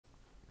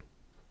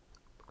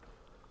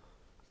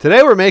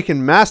Today we're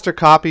making master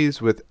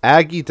copies with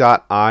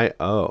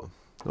Aggie.io.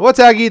 What's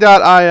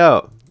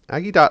Aggie.io?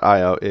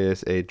 Aggie.io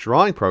is a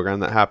drawing program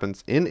that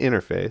happens in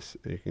Interface.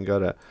 You can go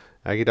to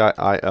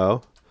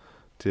Aggie.io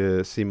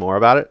to see more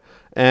about it.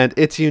 And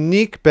its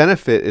unique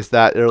benefit is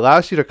that it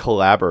allows you to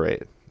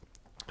collaborate.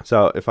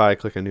 So if I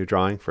click a new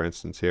drawing, for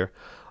instance here,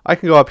 I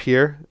can go up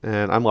here,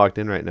 and I'm logged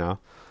in right now.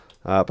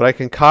 But I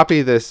can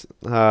copy this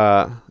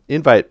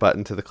invite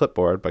button to the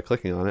clipboard by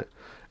clicking on it.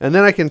 And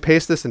then I can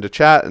paste this into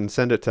chat and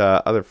send it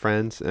to other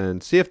friends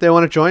and see if they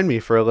want to join me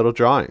for a little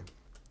drawing.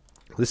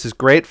 This is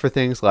great for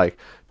things like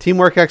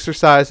teamwork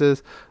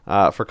exercises,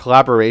 for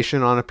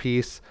collaboration on a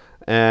piece,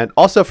 and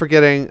also for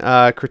getting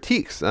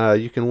critiques.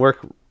 You can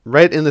work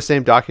right in the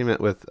same document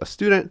with a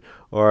student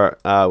or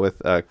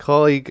with a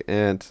colleague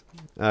and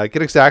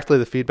get exactly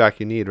the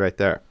feedback you need right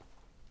there.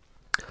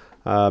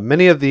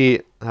 Many of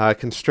the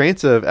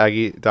constraints of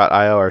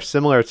Aggie.io are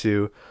similar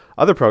to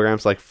other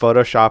programs like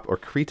Photoshop or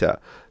Krita.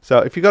 So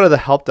if you go to the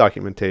help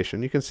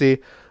documentation, you can see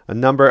a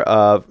number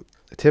of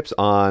tips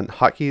on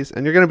hotkeys,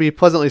 and you're going to be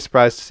pleasantly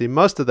surprised to see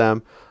most of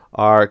them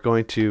are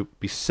going to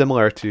be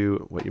similar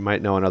to what you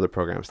might know in other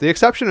programs. The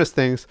exception is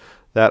things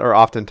that are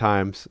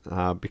oftentimes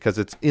because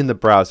it's in the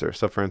browser.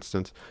 So for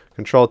instance,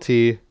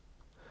 Control-T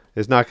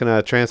is not going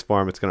to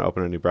transform, it's going to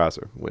open a new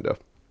browser window.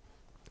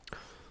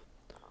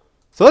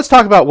 So let's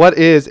talk about what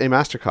is a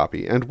master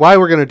copy and why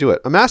we're going to do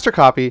it. A master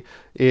copy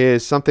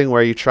is something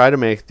where you try to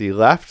make the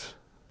left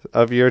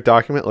of your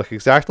document look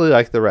exactly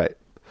like the right.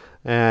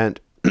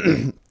 And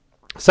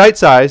site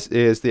size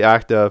is the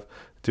act of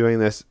doing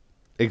this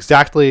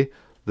exactly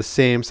the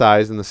same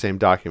size in the same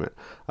document.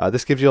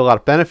 This gives you a lot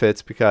of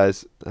benefits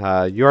because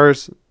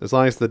yours, as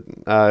long as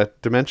the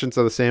dimensions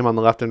are the same on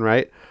the left and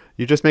right,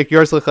 you just make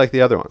yours look like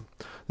the other one.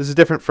 This is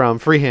different from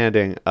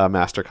freehanding a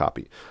master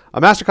copy.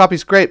 A master copy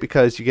is great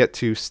because you get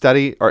to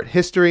study art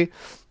history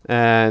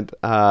and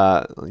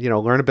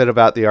learn a bit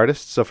about the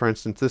artist. So for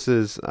instance, this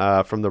is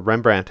from the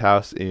Rembrandt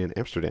House in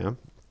Amsterdam.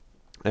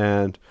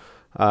 And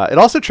it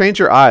also trains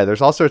your eye.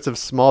 There's all sorts of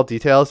small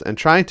details, and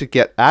trying to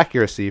get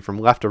accuracy from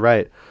left to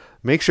right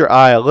makes your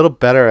eye a little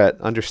better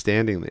at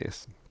understanding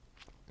these.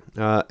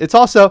 It's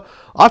also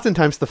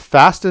oftentimes the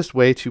fastest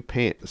way to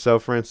paint. So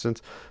for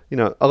instance,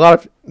 a lot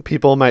of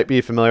people might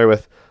be familiar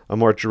with a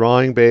more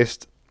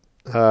drawing-based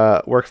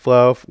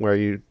workflow where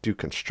you do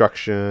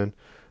construction,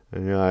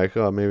 and you're like,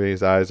 oh, maybe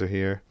his eyes are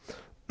here.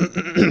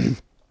 And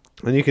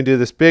you can do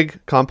this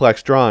big,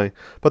 complex drawing.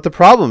 But the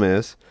problem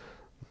is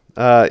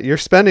you're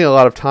spending a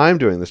lot of time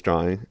doing this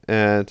drawing,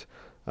 and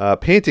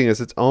painting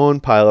is its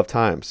own pile of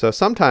time. So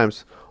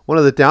sometimes one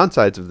of the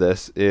downsides of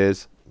this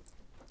is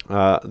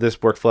this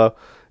workflow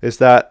is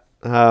that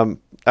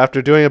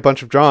after doing a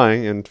bunch of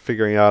drawing and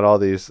figuring out all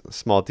these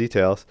small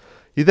details,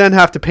 you then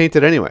have to paint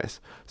it anyways.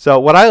 So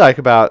what I like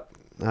about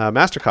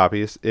master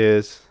copies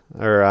is,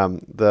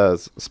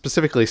 the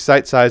specifically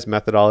site size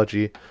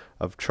methodology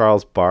of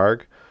Charles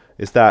Barg,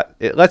 is that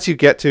it lets you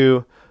get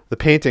to the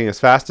painting as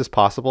fast as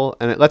possible,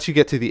 and it lets you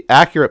get to the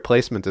accurate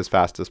placement as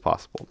fast as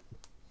possible.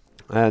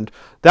 And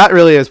that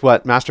really is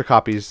what master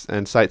copies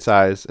and site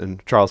size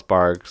and Charles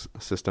Barg's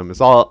system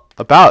is all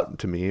about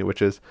to me,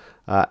 which is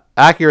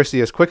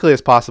accuracy as quickly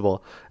as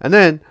possible. And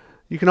then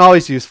you can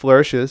always use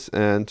flourishes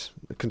and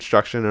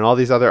construction and all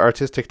these other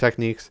artistic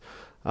techniques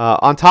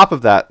on top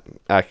of that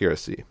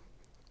accuracy.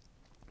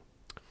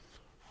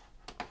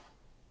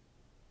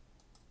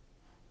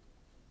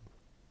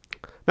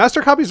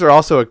 Master copies are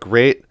also a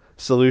great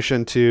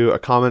solution to a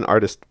common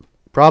artist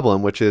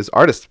problem, which is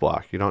artist's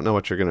block. You don't know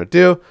what you're going to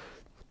do.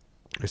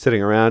 You're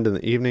sitting around in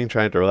the evening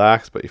trying to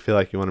relax, but you feel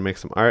like you want to make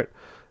some art,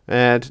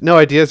 and no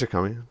ideas are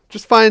coming.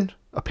 Just find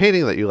a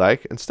painting that you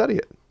like and study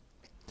it.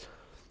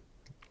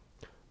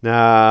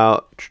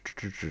 Now,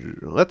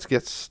 let's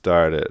get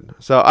started.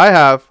 So I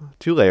have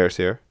two layers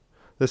here.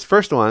 This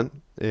first one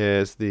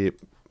is the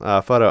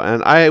photo,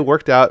 and I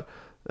worked out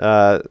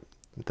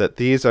that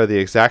these are the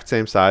exact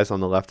same size on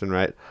the left and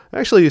right. I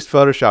actually used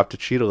Photoshop to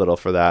cheat a little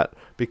for that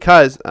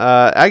because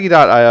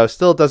Aggie.io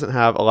still doesn't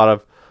have a lot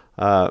of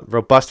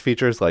robust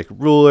features like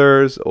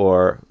rulers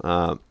or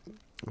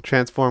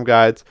transform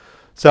guides.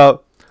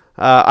 So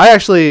I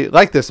actually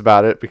like this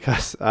about it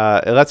because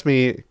it lets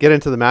me get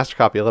into the master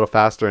copy a little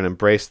faster and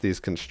embrace these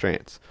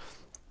constraints.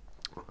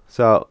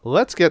 So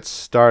let's get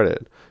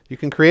started. You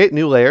can create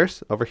new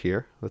layers over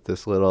here with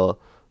this little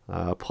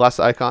plus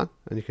icon,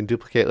 and you can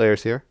duplicate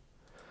layers here.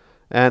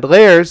 And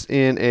layers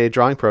in a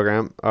drawing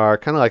program are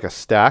kind of like a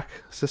stack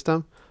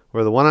system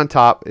where the one on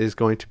top is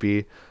going to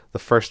be the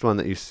first one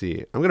that you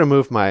see. I'm going to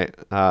move my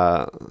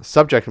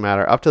subject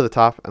matter up to the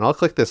top, and I'll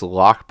click this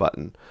lock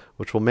button,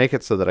 which will make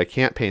it so that I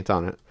can't paint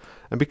on it.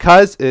 And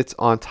because it's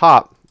on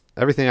top,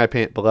 everything I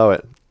paint below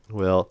it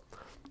will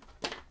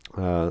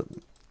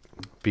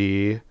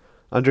be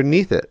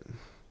underneath it.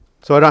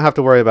 So I don't have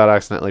to worry about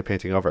accidentally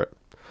painting over it.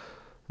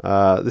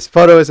 This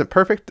photo isn't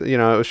perfect. It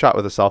was shot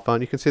with a cell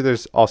phone. You can see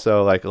there's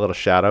also like a little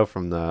shadow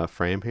from the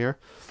frame here.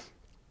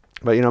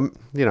 But you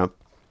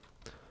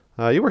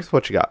work with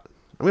what you got.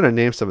 I'm going to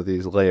name some of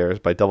these layers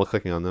by double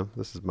clicking on them.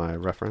 This is my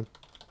reference.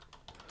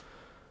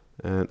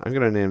 And I'm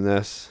going to name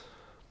this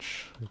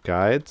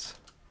guides.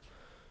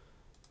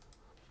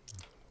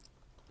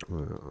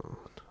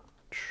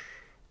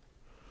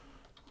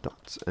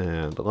 Dots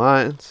and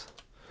lines.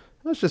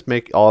 Let's just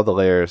make all the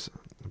layers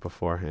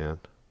beforehand.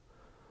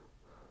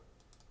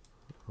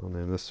 I'll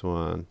name this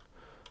one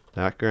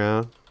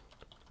background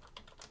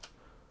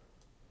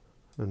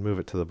and move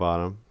it to the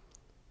bottom.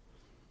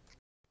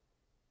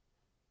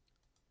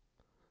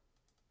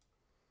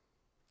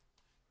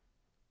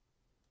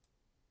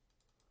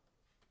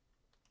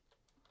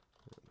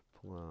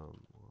 Plum.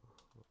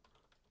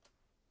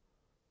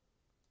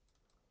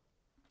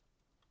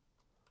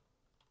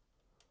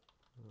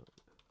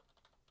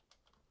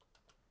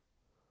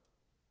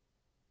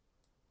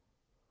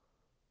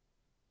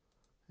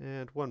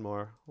 And one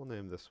more. We'll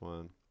name this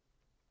one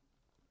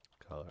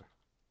color.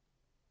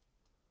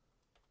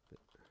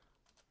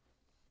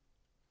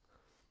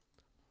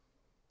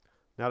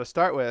 Now to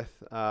start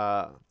with,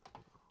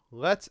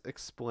 let's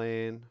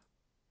explain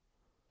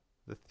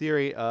the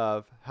theory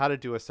of how to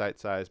do a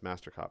site-size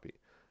master copy.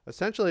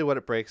 Essentially what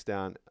it breaks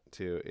down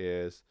to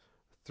is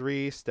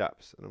 3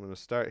 steps. And I'm going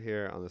to start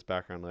here on this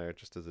background layer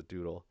just as a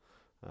doodle.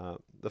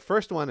 The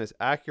first one is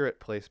accurate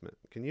placement.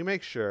 Can you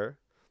make sure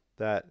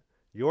that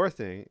your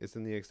thing is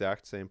in the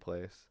exact same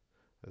place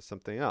as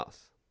something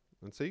else?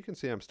 And so you can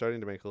see I'm starting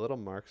to make little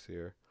marks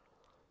here.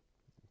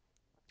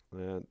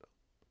 And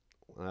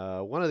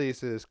one of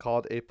these is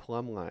called a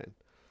plumb line.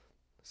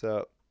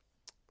 So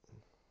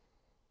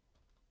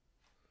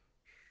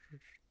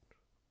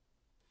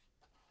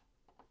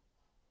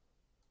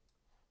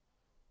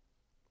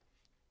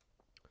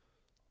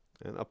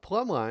and a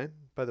plumb line,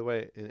 by the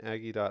way, in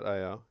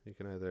Aggie.io, you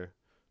can either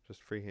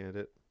just freehand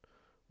it,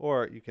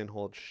 or you can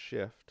hold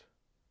Shift,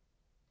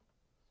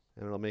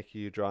 and it'll make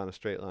you draw in a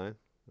straight line.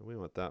 And we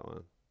want that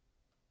one.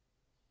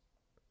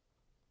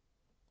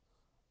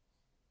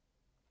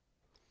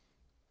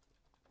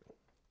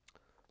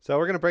 So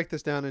we're going to break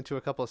this down into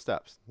a couple of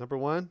steps. Number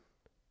 1,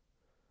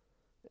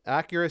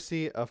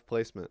 accuracy of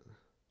placement.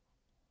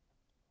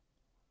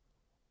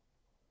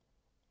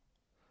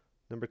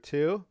 Number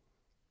 2,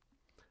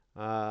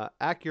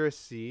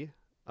 accuracy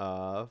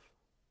of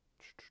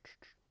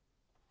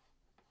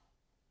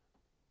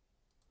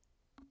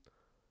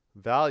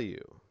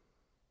value,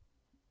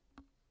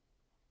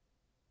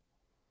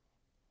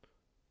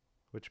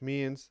 which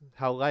means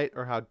how light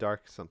or how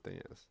dark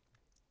something is.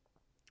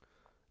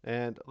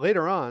 And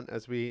later on,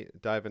 as we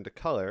dive into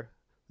color,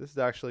 this is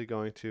actually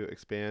going to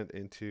expand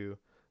into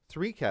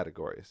 3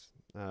 categories.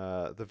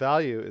 The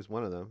value is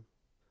one of them,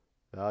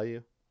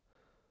 value.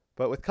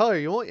 But with color,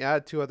 you only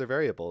add 2 other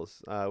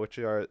variables, which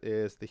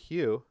is the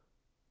hue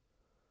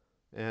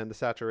and the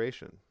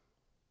saturation.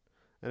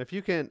 And if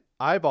you can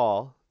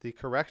eyeball the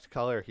correct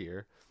color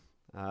here,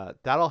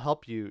 that'll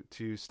help you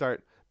to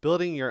start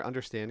building your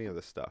understanding of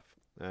this stuff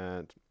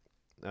and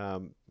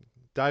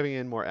diving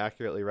in more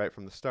accurately right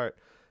from the start.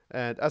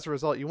 And as a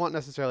result, you won't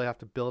necessarily have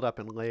to build up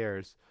in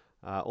layers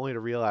only to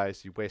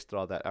realize you wasted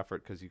all that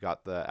effort because you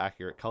got the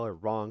accurate color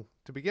wrong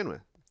to begin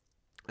with.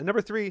 And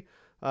number 3,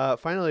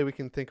 finally, we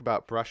can think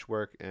about brush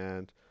work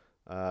and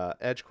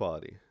edge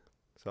quality.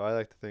 So I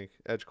like to think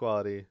edge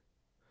quality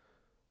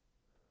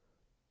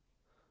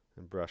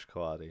and brush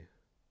quality.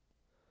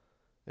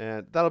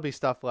 And that'll be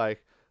stuff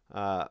like,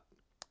 the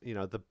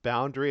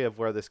boundary of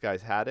where this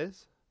guy's hat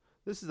is.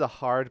 This is a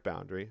hard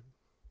boundary.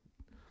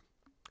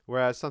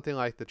 Whereas something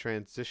like the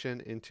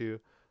transition into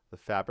the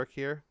fabric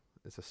here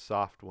is a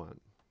soft one.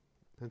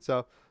 And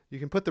so you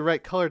can put the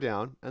right color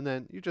down, and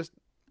then you just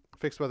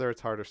fix whether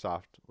it's hard or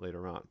soft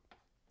later on.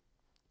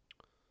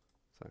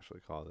 Let's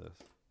actually call this.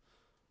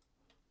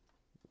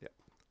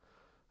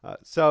 Yeah.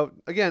 So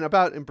again,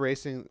 about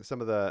embracing some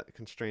of the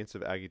constraints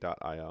of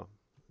Aggie.io.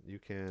 You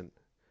can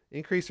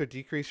increase or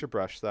decrease your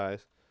brush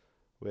size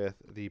with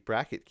the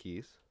bracket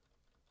keys,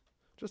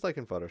 just like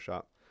in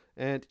Photoshop.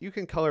 And you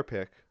can color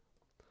pick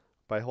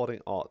by holding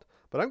Alt.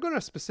 But I'm going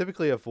to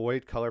specifically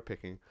avoid color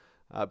picking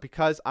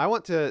because I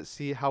want to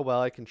see how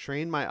well I can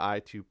train my eye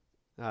to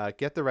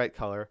get the right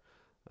color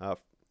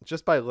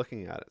just by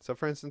looking at it. So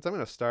for instance, I'm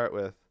going to start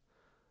with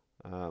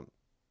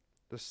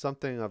just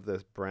something of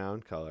this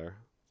brown color.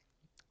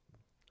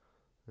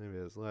 Maybe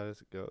as light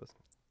as it goes.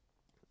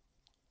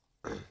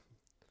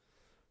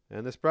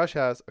 And this brush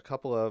has a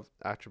couple of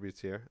attributes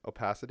here,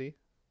 opacity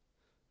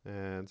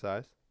and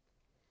size.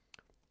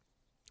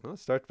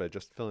 Let's start by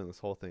just filling this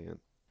whole thing in.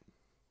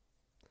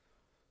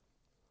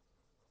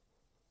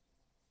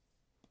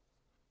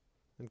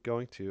 And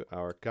going to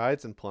our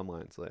guides and plumb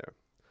lines layer.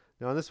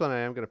 Now on this one I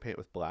am going to paint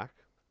with black.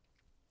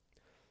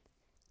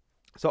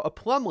 So a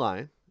plumb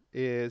line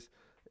is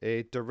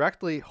a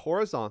directly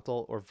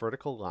horizontal or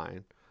vertical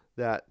line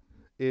that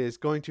is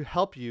going to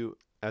help you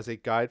as a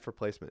guide for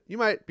placement. You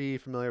might be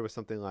familiar with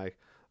something like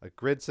a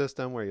grid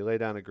system where you lay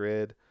down a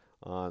grid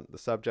on the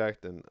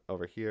subject and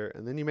over here,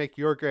 and then you make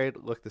your grid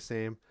look the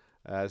same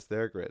as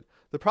their grid.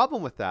 The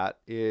problem with that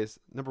is,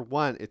 number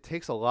 1, it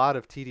takes a lot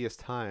of tedious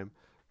time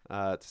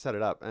to set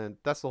it up, and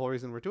that's the whole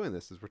reason we're doing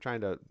this, is we're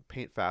trying to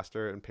paint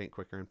faster and paint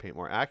quicker and paint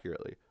more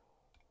accurately.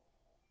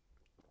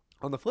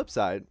 On the flip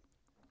side,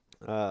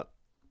 uh,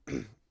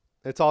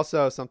 it's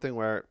also something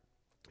where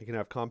you can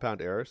have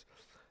compound errors.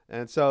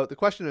 And so the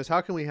question is,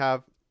 how can we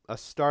have a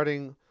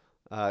starting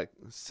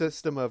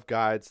system of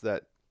guides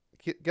that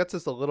gets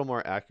us a little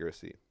more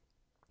accuracy?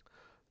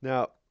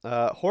 Now,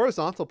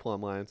 horizontal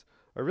plumb lines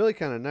are really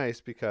kind of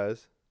nice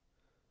because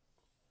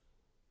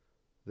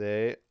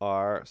they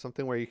are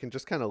something where you can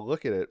just kind of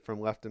look at it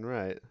from left and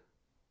right.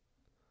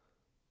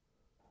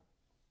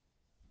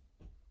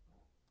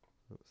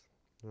 Oops,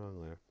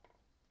 wrong layer.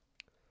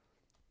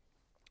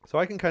 So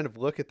I can kind of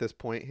look at this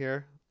point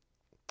here,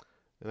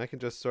 and I can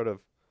just sort of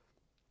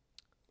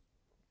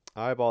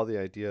eyeball the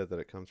idea that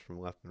it comes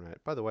from left and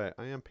right. By the way,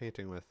 I am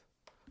painting with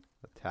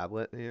a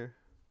tablet here.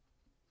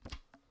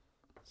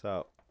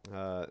 So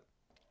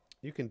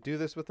you can do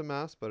this with the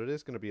mouse, but it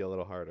is going to be a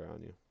little harder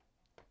on you.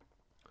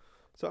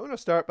 So I'm going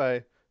to start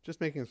by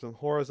just making some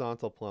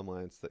horizontal plumb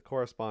lines that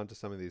correspond to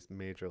some of these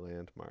major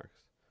landmarks.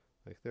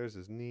 Like there's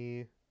his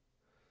knee.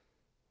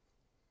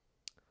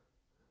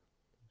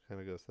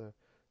 Kind of goes there.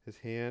 His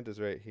hand is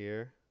right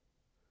here.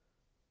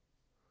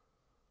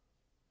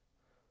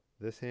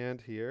 This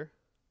hand here.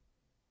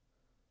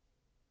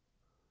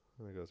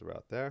 And it goes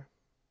about there.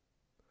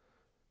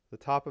 The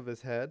top of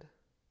his head.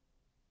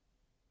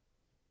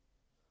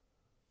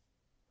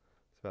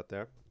 It's about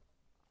there.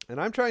 And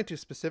I'm trying to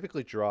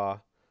specifically draw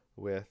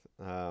with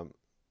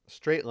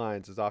straight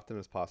lines as often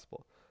as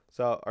possible.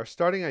 So our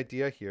starting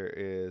idea here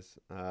is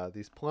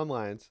these plumb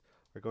lines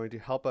are going to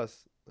help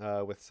us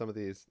with some of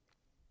these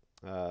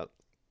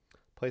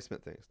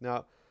placement things.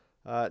 Now,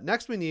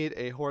 next we need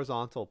a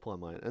horizontal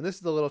plumb line. And this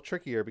is a little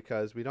trickier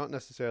because we don't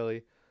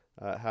necessarily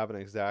have an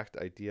exact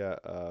idea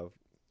of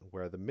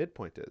where the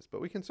midpoint is,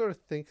 but we can sort of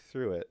think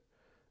through it.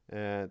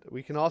 And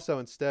we can also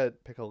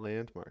instead pick a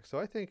landmark. So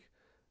I think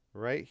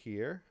right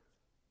here,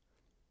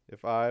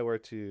 if I were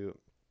to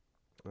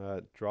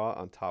draw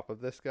on top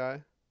of this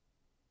guy,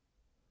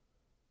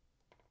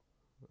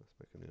 let's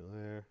make a new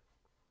layer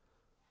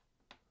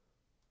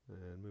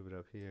and move it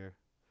up here.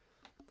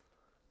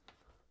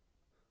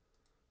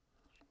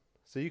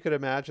 So you could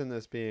imagine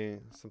this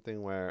being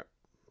something where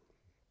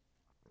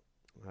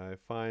I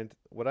find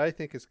what I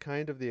think is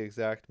kind of the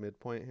exact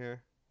midpoint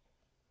here.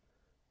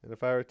 And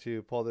if I were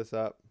to pull this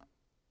up,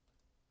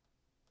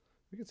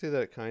 we can see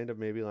that it kind of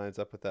maybe lines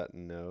up with that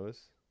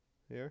nose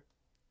here.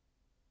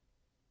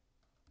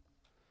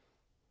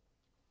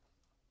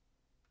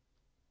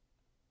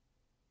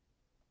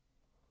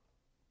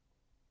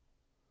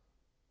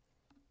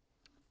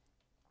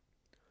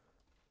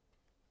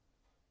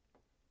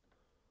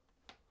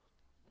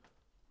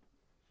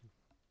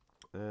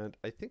 And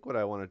I think what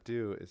I want to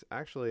do is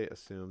actually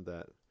assume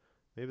that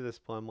maybe this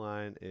plumb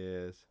line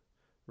is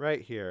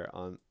right here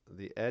on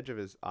the edge of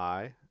his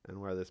eye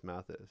and where this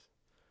mouth is.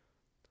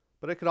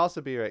 But it could also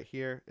be right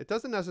here. It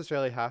doesn't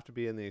necessarily have to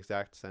be in the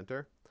exact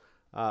center.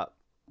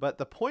 But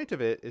the point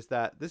of it is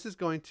that this is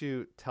going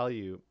to tell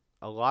you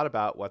a lot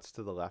about what's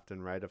to the left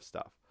and right of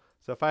stuff.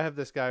 So if I have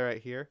this guy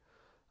right here,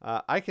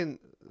 I can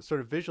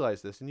sort of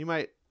visualize this. And you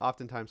might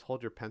oftentimes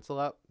hold your pencil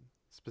up,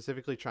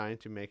 specifically trying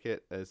to make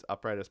it as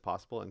upright as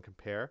possible and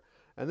compare.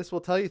 And this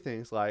will tell you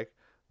things like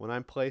when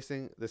I'm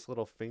placing this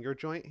little finger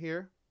joint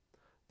here,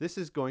 this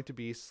is going to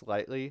be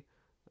slightly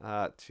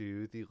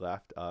to the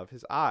left of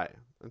his eye.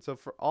 And so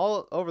for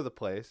all over the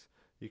place,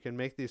 you can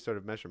make these sort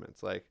of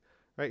measurements. Like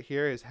right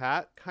here, his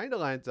hat kind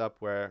of lines up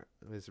where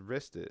his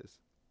wrist is.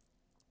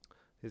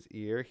 His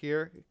ear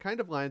here, it kind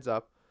of lines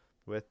up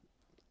with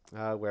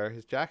where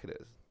his jacket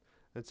is.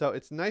 And so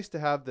it's nice to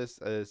have this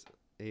as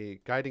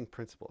a guiding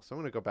principle. So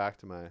I'm going to go back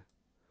to my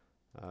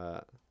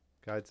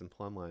guides and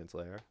plumb lines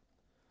layer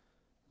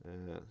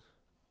and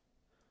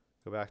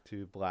go back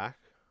to black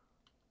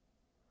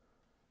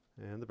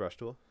and the brush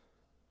tool.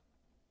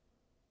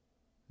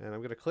 And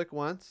I'm going to click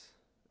once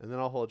and then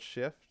I'll hold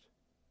shift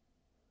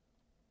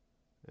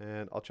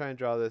and I'll try and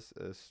draw this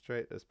as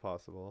straight as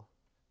possible.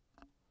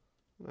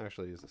 I'll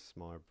actually use a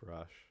smaller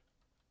brush.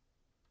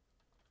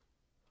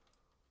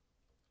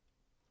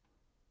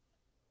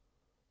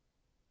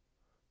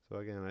 So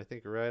again, I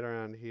think right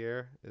around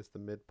here is the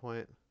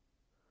midpoint.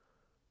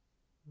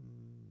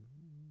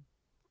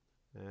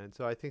 And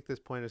so I think this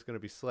point is going to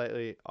be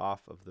slightly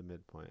off of the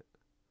midpoint.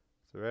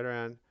 So right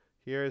around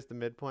here is the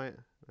midpoint.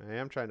 I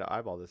am trying to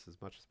eyeball this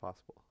as much as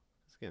possible.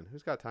 Because again,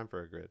 who's got time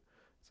for a grid?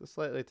 So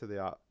slightly to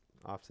the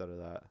offset of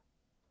that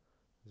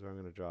is where I'm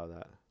going to draw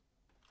that.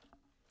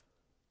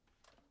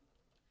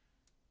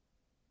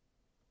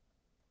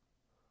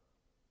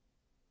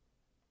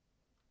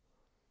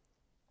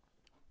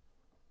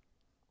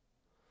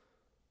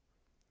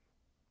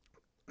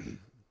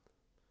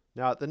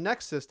 Now, the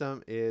next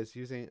system is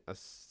using a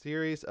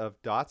series of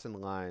dots and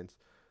lines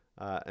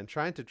and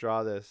trying to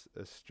draw this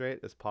as straight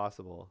as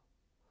possible.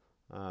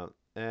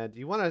 And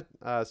you want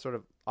to sort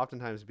of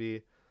oftentimes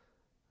be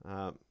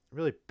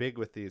really big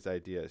with these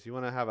ideas. You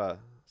want to have a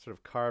sort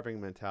of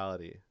carving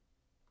mentality.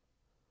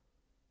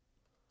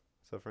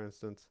 So for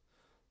instance,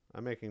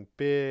 I'm making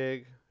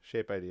big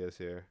shape ideas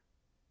here.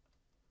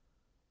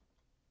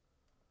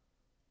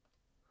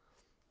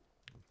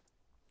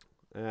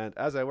 And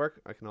as I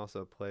work, I can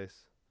also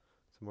place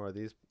some more of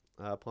these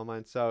plumb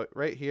lines. So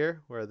right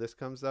here, where this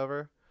comes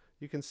over,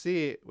 you can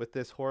see with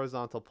this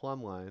horizontal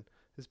plumb line,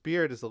 his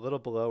beard is a little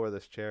below where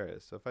this chair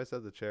is. So if I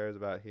said the chair is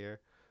about here,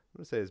 I'm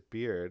going to say his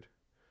beard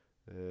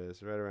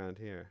is right around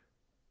here.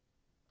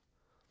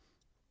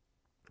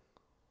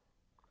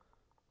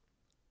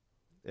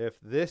 If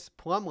this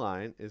plumb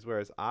line is where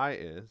his eye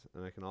is,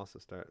 and I can also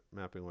start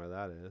mapping where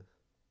that is,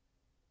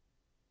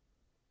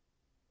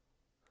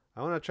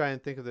 I want to try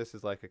and think of this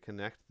as like a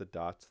connect the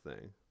dots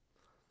thing.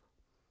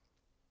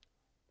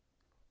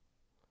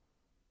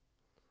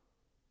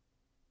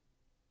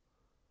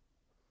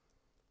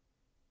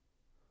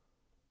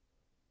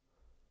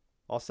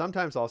 I'll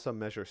sometimes also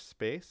measure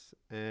space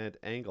and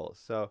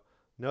angles. So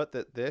note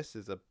that this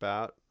is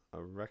about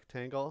a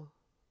rectangle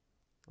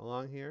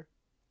along here.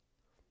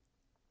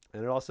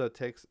 And it also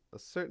takes a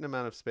certain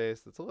amount of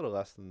space that's a little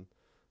less than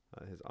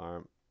his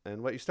arm.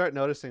 And what you start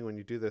noticing when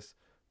you do this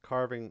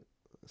carving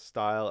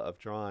style of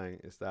drawing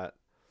is that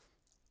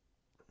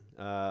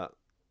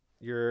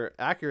your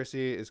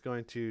accuracy is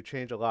going to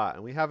change a lot.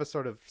 And we have a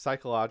sort of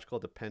psychological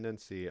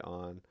dependency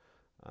on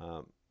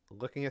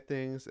looking at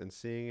things and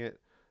seeing it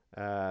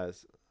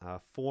as a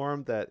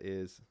form that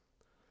is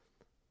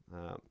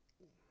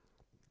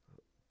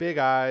big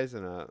eyes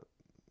and a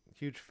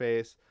huge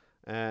face,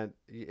 and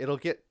it'll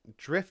get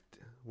drift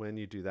when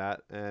you do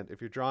that. And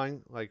if you're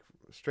drawing like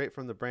straight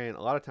from the brain,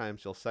 a lot of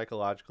times you'll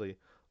psychologically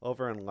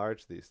over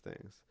enlarge these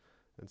things.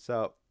 And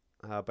so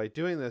by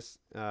doing this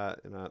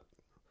in a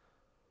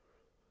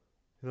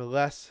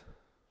less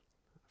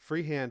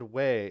freehand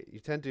way, you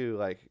tend to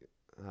like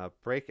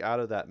break out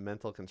of that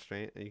mental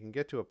constraint, and you can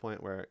get to a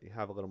point where you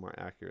have a little more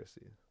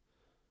accuracy.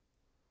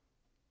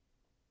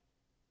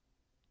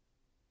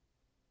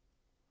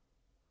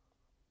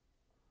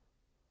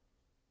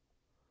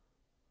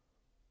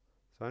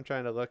 So I'm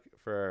trying to look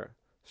for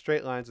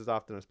straight lines as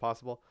often as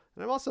possible.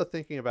 And I'm also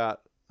thinking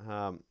about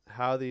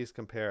how these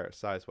compare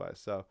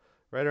size-wise. So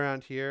right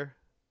around here,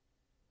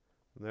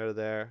 from there to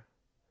there,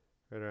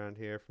 right around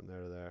here, from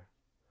there to there.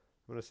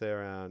 I'm going to say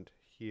around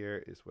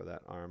here is where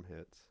that arm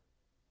hits.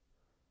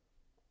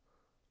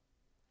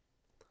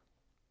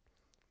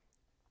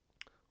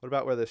 What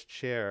about where this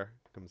chair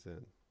comes in?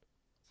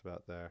 It's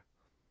about there.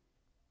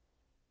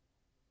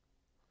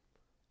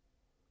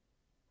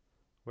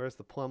 Where's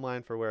the plumb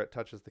line for where it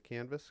touches the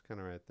canvas? Kind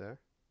of right there.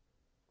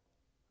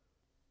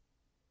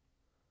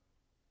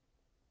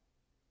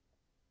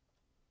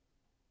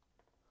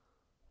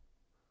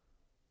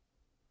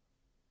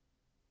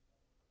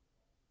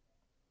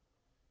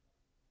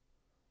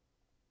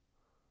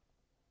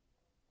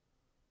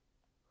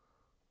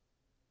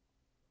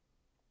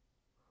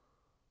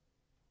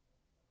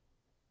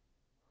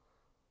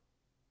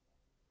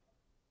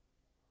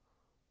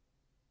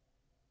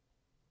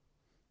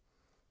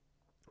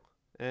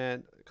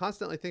 And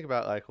constantly think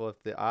about like, well,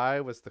 if the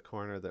eye was the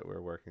corner that we're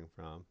working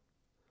from,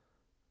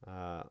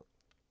 how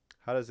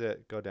does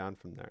it go down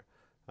from there?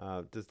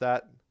 Does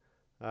that,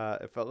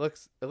 if it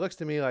looks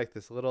to me like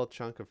this little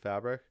chunk of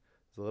fabric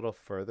is a little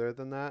further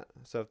than that.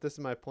 So if this is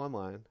my plumb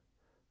line,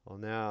 I'll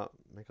now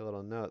make a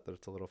little note that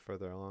it's a little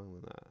further along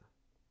than that.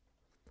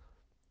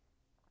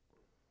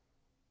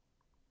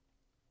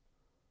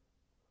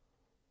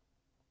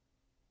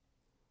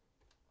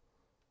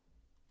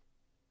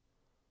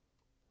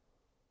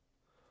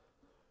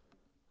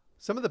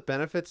 Some of the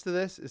benefits to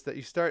this is that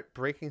you start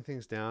breaking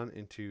things down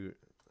into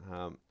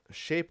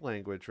shape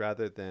language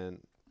rather than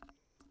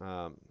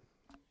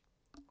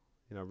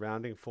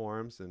rounding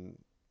forms and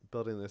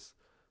building this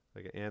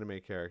like an anime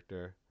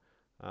character.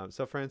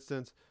 So for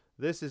instance,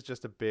 this is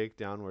just a big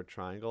downward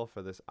triangle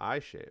for this eye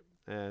shape.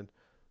 And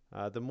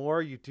the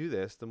more you do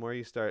this, the more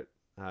you start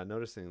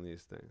noticing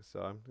these things. So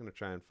I'm going to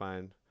try and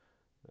find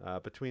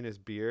between his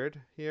beard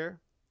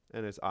here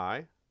and his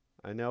eye.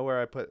 I know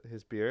where I put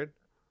his beard.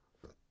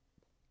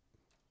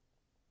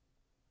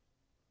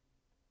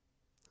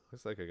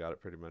 Looks like I got it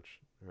pretty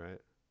much right.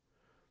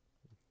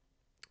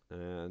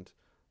 And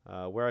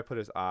where I put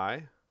his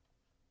eye.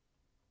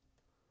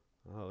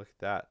 Oh, look at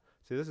that.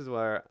 See, this is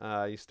where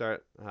you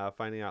start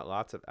finding out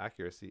lots of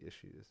accuracy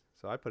issues.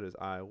 So I put his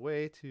eye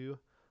way too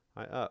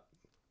high up.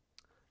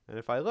 And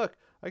if I look,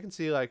 I can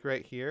see like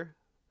right here.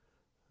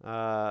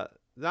 Now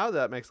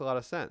that makes a lot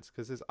of sense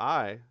because his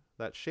eye,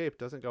 that shape,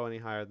 doesn't go any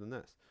higher than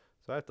this.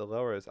 So I have to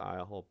lower his eye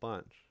a whole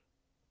bunch.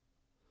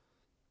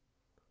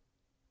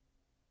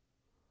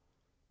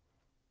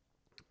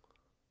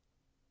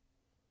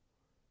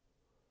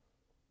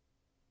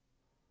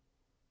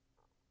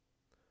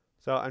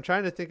 So I'm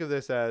trying to think of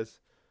this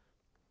as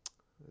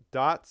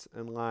dots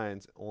and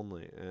lines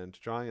only, and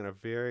drawing in a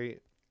very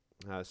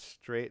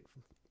straight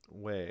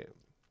way,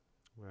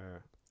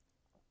 where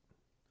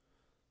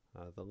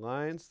the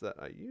lines that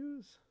I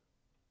use,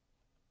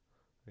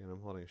 again,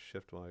 I'm holding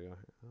shift while I go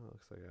here. Oh,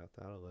 looks like I got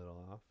that a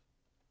little off.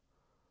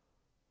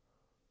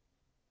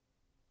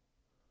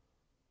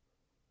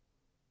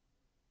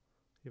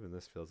 Even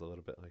this feels a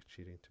little bit like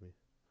cheating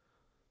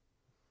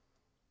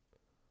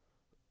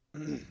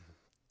to me.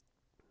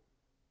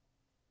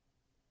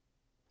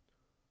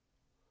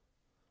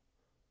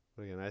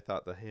 But again, I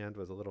thought the hand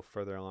was a little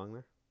further along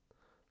there.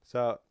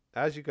 So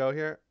as you go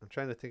here, I'm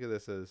trying to think of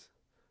this as,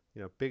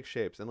 big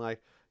shapes. And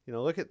like,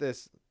 look at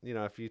this,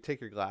 if you take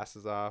your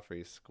glasses off or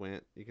you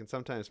squint, you can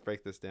sometimes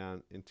break this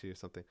down into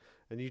something.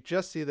 And you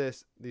just see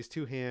these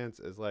two hands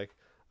as like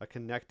a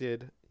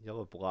connected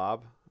yellow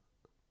blob.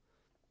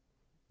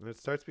 And it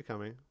starts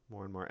becoming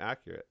more and more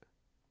accurate.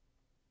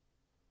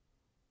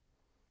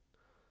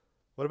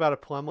 What about a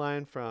plumb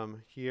line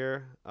from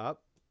here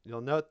up?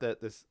 You'll note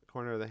that this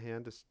corner of the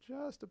hand is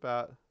just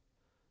about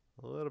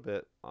a little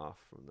bit off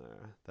from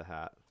the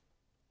hat.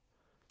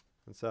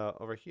 And so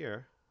over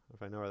here,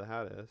 if I know where the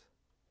hat is,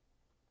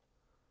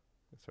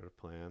 I sort of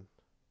plan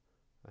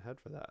ahead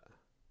for that.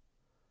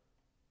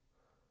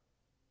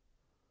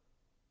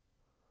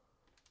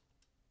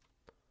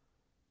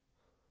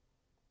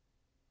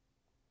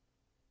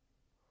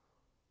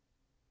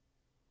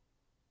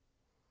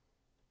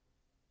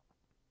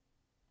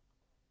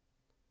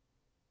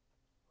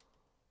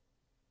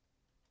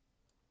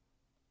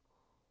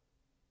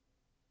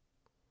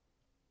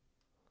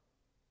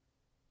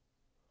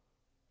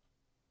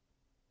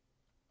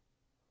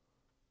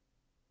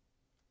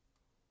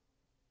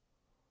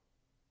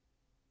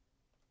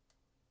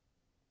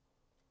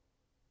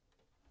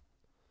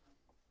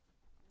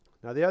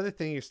 Now the other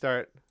thing you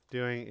start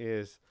doing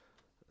is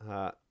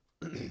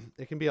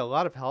it can be a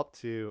lot of help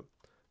to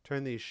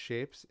turn these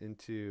shapes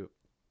into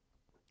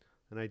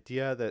an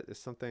idea that is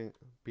something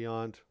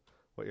beyond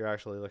what you're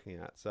actually looking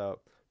at. So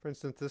for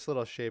instance, this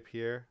little shape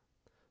here,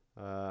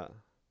 it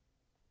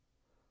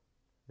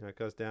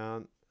goes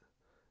down.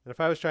 And if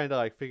I was trying to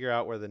like figure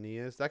out where the knee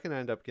is, that can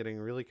end up getting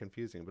really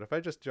confusing. But if I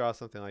just draw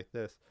something like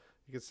this,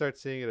 you can start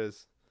seeing it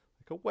as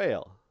like a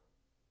whale.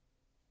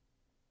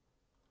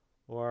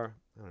 Or,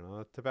 I don't know,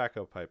 a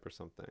tobacco pipe or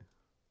something.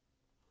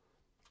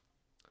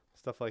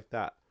 Stuff like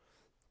that.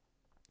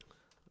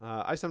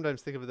 I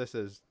sometimes think of this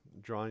as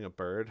drawing a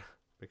bird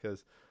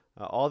because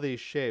all these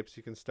shapes,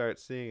 you can start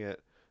seeing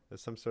it as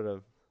some sort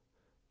of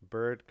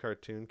bird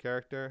cartoon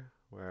character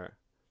where,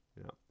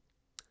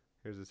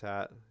 here's his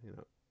hat,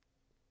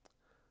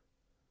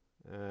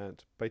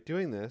 And by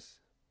doing this,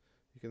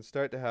 you can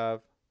start to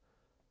have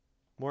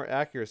more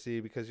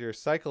accuracy because you're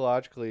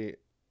psychologically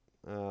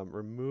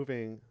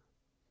removing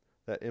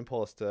that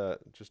impulse to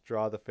just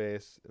draw the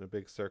face in a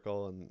big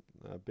circle and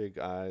big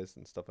eyes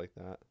and stuff like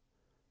that.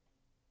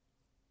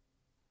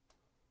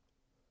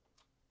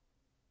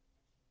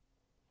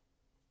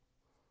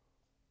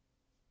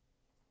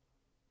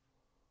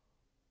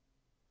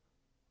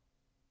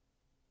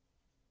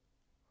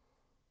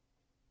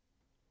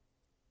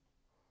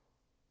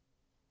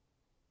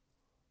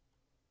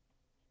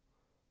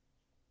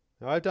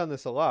 Now I've done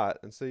this a lot,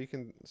 and so you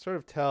can sort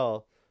of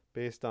tell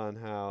based on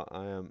how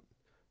I am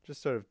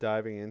just sort of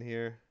diving in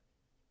here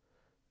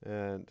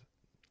and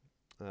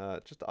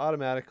just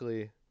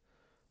automatically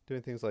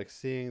doing things like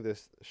seeing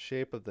this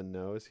shape of the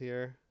nose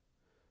here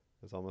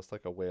is almost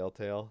like a whale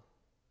tail.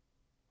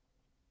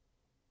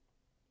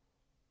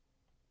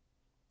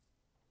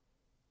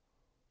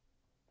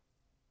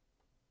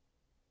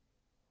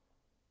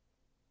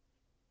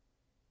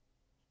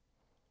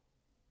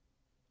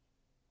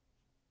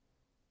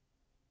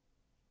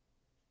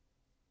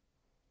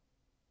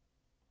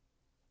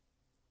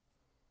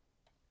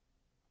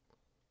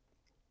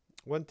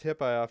 One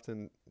tip I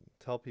often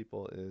tell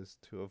people is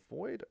to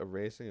avoid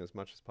erasing as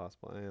much as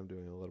possible. I am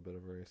doing a little bit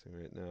of erasing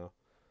right now.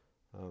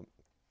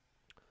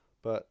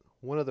 But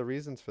one of the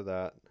reasons for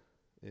that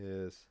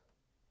is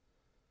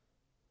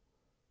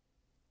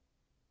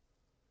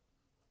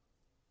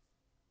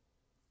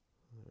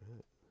all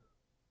right.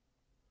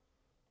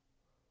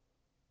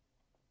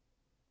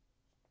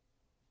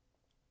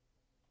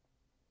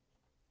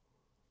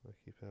 I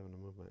keep having to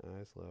move my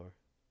eyes lower.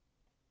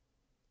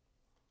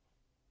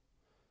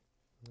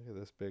 Look at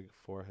this big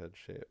forehead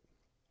shape.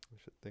 I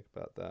should think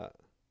about that.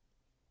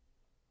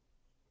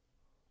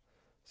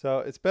 So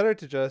it's better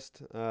to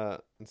just,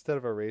 instead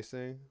of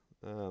erasing,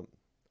 a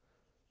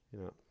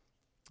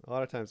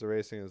lot of times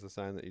erasing is a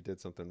sign that you did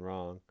something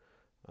wrong.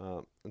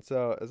 And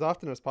so as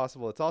often as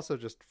possible, it's also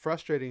just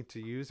frustrating to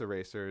use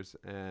erasers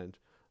and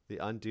the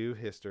undo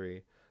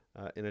history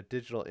in a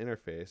digital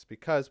interface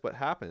because what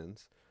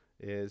happens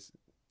is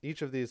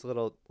each of these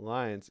little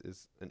lines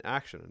is an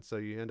action. And so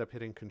you end up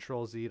hitting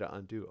Control Z to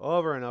undo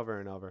over and over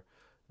and over.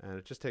 And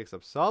it just takes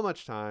up so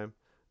much time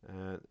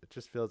and it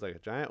just feels like a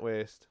giant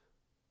waste.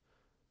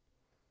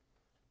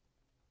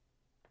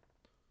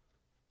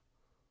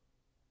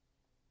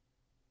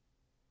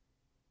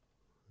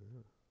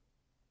 Yeah.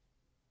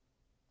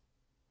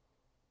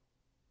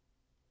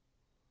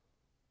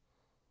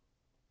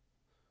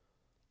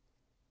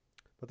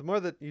 But the more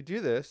that you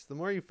do this, the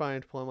more you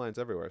find plumb lines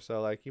everywhere. So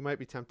like you might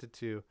be tempted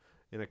to,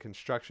 in a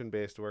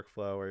construction-based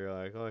workflow where you're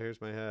like, oh,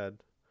 here's my head,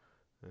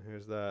 and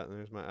here's that, and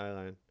there's my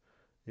eyeline.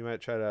 You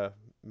might try to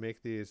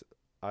make these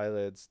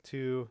eyelids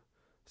too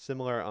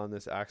similar on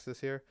this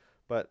axis here.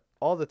 But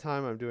all the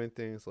time I'm doing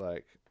things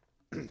like,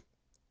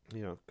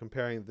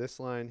 comparing this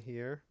line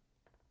here.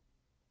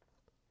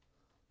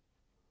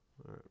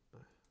 All right.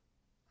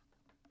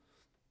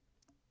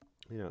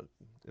 you know,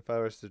 if I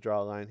was to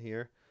draw a line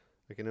here,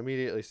 I can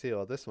immediately see,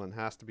 well, this one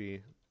has to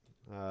be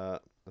a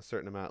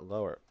certain amount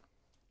lower.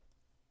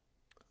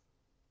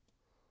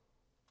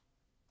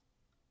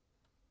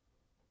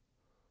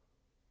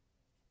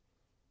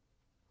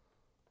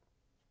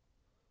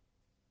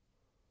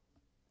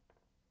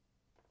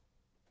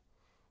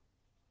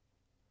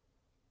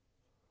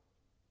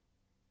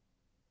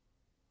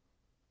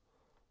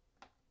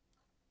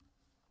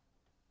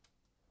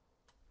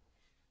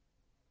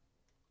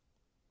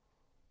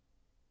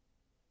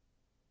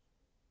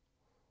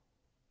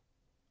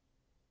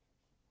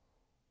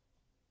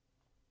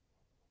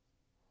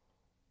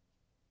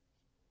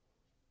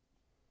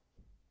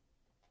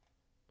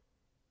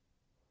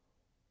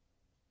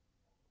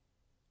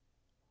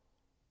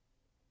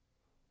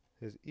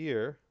 His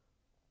ear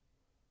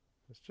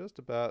is just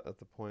about at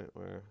the point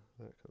where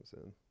that comes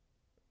in.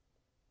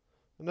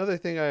 Another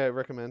thing I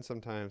recommend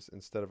sometimes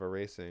instead of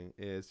erasing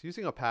is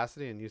using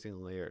opacity and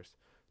using layers.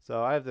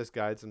 So I have this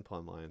guides and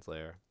plumb lines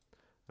layer.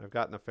 I've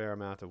gotten a fair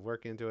amount of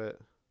work into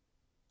it.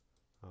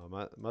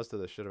 Most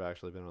of this should have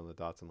actually been on the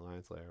dots and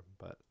lines layer,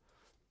 but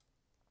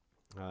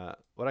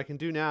what I can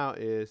do now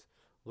is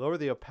lower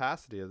the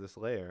opacity of this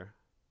layer.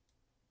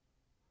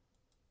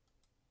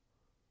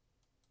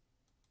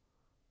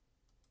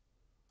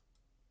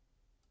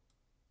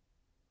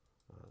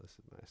 This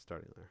is my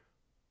starting layer.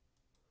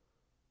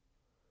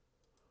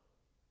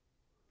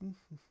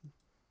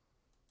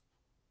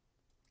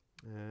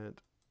 And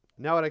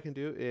now what I can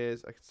do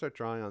is I can start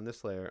drawing on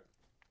this layer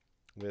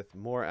with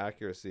more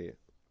accuracy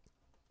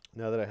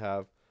now that I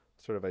have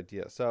sort of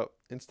idea. So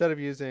instead of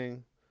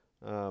using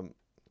undo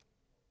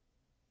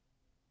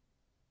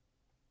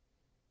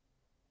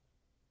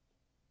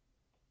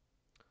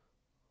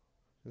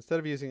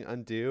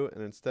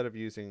and instead of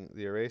using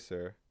the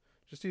eraser,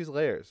 just use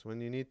layers.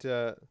 When you need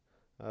to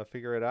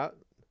figure it out,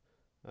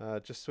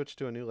 just switch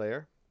to a new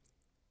layer.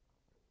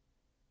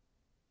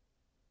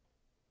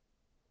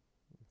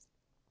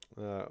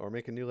 Or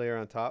make a new layer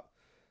on top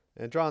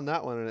and draw on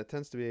that one, and it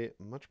tends to be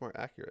much more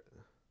accurate.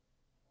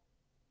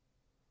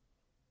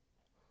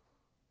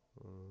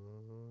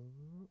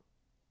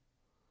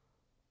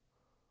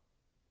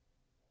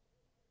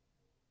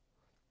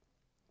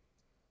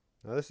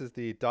 Now this is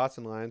the dots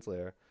and lines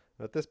layer.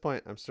 And at this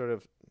point, I'm sort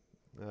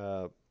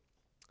of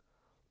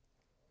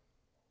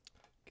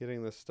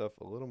getting this stuff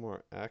a little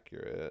more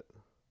accurate,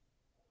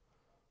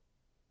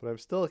 but I'm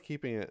still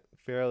keeping it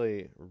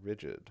fairly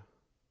rigid.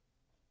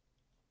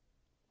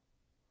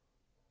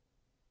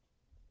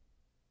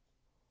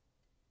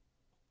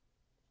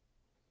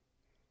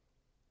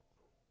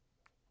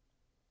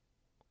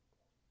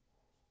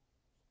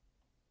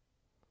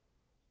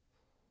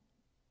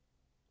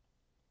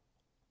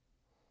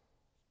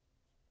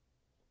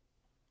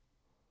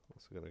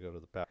 Also going to go to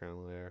the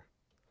background layer,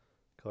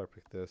 color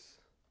pick this.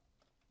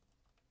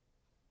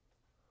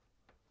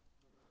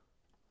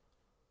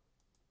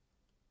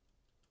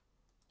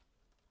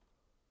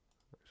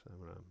 Actually,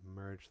 I'm going to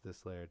merge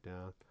this layer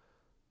down.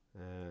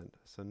 And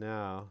so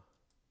now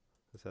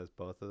this has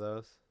both of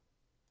those.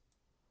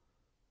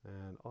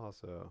 And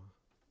also,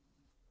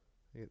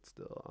 I think it's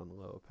still on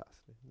low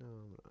opacity. No,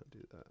 I'm going to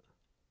undo that.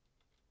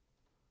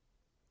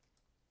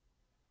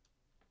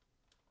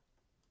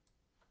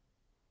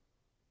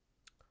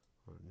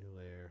 On a new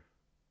layer.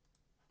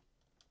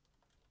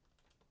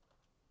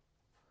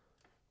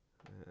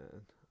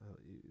 And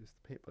I'll use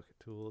the paint bucket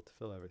tool to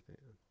fill everything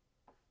in.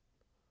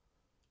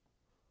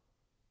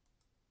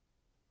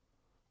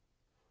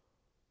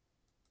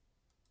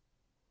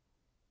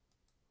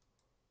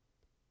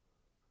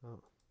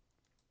 Oh,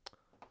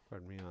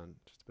 pardon me on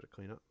just a bit of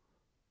cleanup.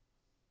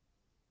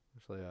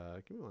 Actually,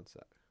 give me one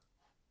sec.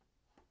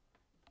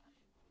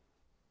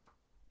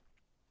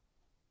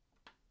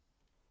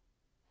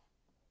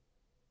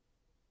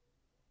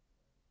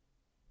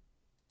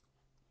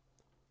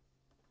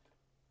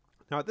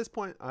 Now at this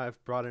point,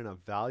 I've brought in a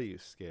value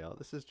scale.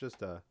 This is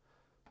just a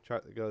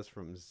chart that goes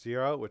from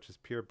 0, which is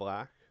pure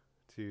black,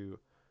 to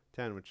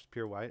 10, which is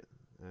pure white,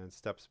 and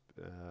steps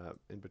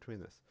in between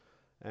this.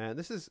 And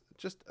this is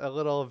just a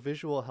little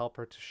visual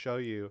helper to show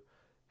you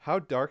how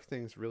dark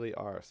things really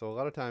are. So a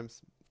lot of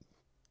times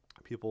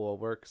people will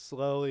work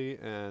slowly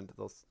and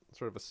they'll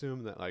sort of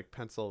assume that like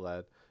pencil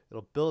lead,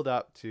 it'll build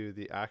up to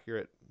the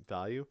accurate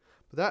value,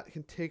 but that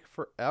can take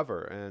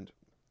forever. And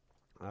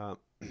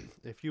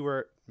if you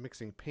were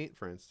mixing paint,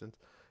 for instance,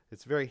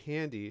 it's very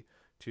handy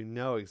to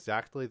know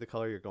exactly the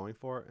color you're going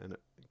for and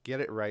get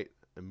it right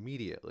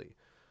immediately.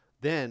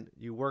 Then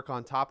you work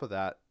on top of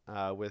that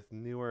with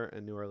newer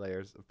and newer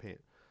layers of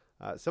paint.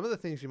 Some of the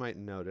things you might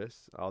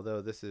notice,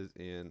 although this is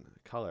in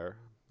color,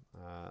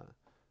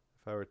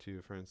 if I were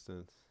to, for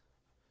instance,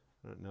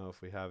 I don't know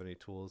if we have any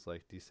tools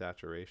like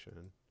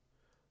desaturation.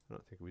 I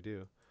don't think we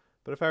do.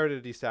 But if I were to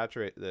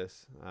desaturate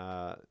this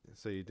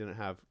so you didn't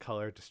have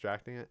color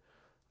distracting it,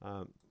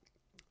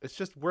 it's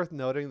just worth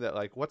noting that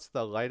like what's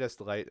the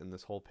lightest light in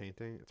this whole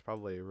painting? It's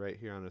probably right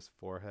here on his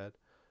forehead.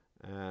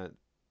 And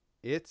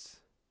it's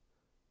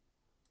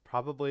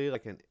probably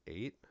like an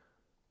 8.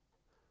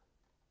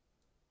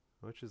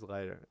 Which is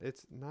lighter?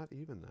 It's not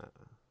even that.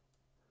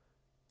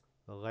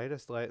 The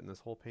lightest light in this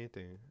whole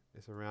painting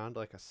is around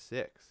like a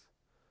 6.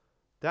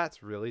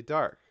 That's really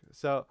dark.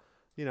 So,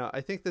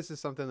 I think this is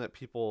something that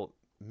people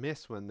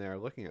miss when they're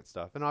looking at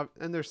stuff.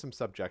 And there's some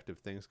subjective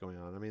things going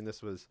on. I mean,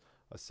 this was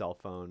a cell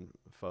phone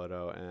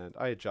photo, and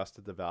I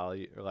adjusted the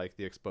value, or like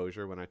the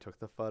exposure when I took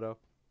the photo.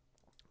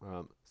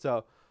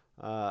 So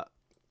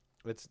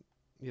it's,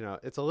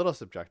 it's a little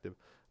subjective,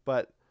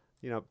 but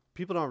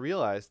people don't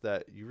realize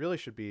that you really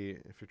should be,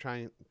 if you're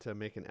trying to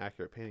make an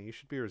accurate painting, you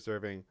should be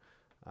reserving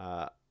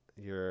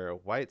your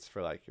whites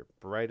for like your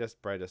brightest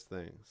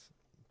things,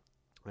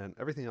 and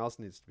everything else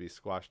needs to be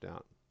squashed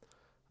down.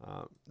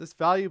 This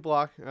value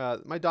block,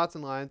 my dots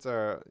and lines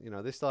are,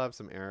 they still have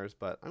some errors,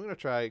 but I'm going to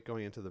try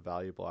going into the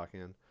value block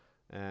in,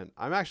 and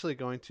I'm actually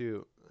going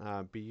to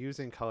be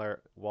using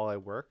color while I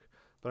work,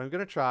 but I'm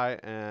going to try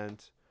and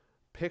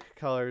pick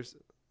colors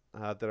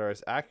that are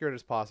as accurate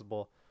as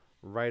possible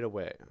right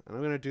away. And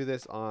I'm going to do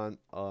this on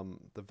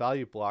the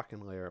value block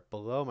and layer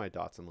below my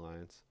dots and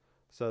lines,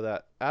 so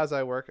that as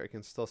I work, I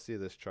can still see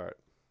this chart.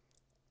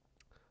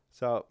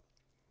 So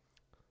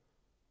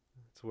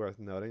it's worth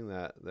noting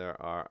that there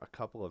are a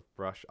couple of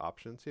brush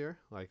options here,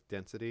 like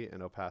density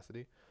and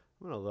opacity.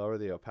 I'm going to lower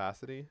the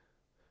opacity,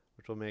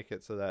 which will make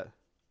it so that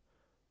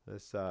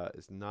this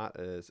is not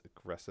as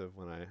aggressive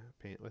when I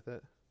paint with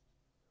it.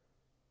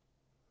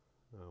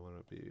 I want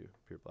it to be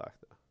pure black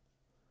though.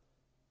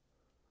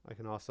 I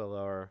can also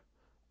lower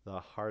the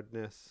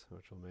hardness,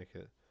 which will make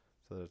it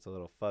so that it's a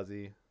little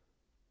fuzzy.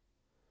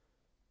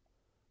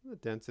 The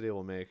density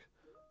will make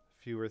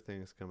fewer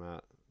things come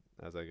out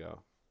as I go.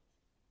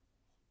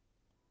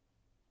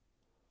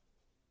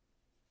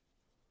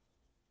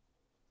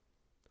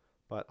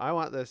 But I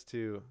want this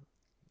to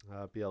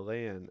be a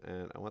lay-in,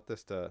 and I want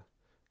this to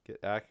get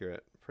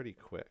accurate pretty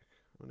quick.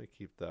 I'm going to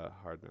keep the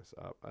hardness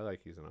up. I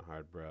like using a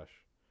hard brush.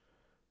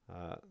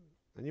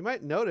 And you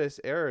might notice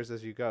errors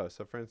as you go.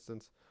 So for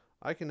instance,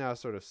 I can now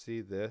sort of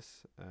see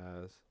this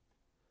as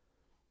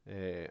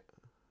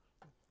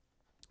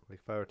like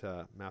if I were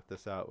to map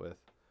this out with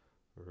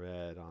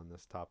red on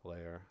this top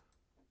layer,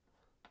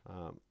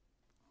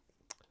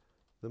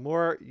 the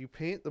more you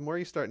paint, the more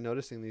you start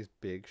noticing these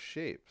big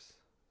shapes.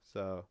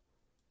 So,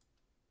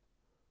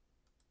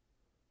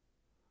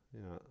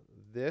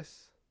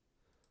 this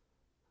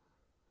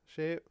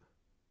shape,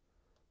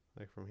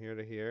 like from here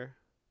to here,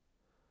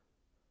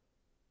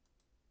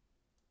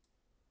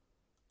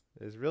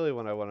 is really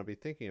what I want to be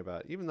thinking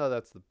about, even though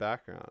that's the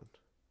background.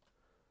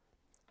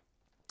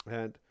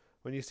 And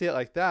when you see it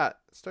like that,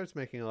 it starts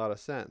making a lot of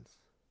sense.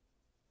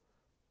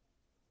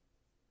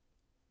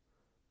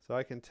 So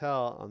I can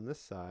tell on this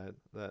side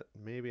that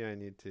maybe I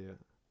need to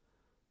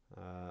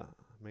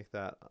make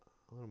that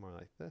a little more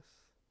like this.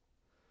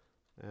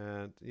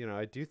 And,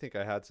 I do think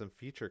I had some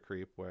feature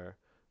creep where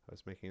I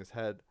was making his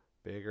head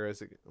bigger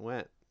as it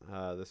went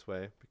this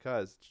way,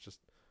 because it's just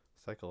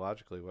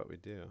psychologically what we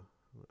do.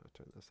 I'm going to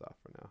turn this off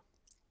for now.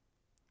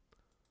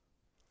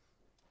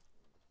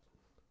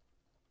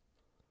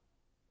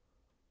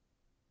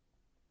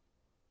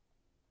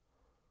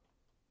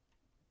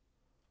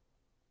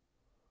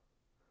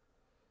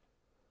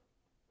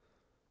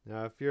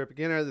 Now, if you're a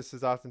beginner, this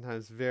is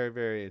oftentimes very,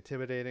 very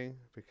intimidating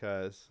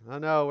because, oh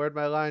no, where'd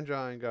my line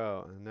drawing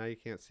go? And now you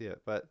can't see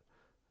it. But,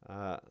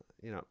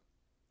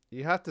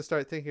 you have to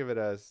start thinking of it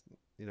as,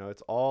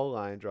 it's all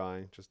line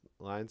drawing, just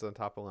lines on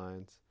top of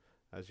lines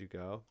as you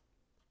go.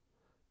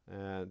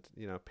 And,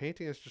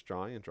 painting is just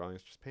drawing, and drawing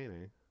is just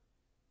painting.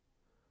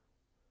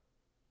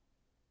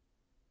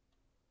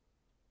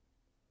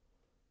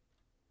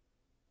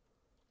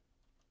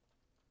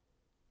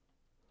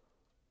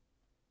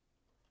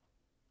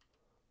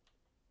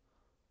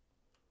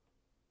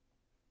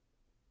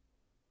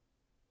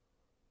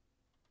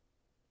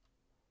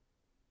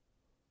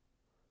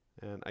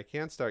 And I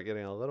can start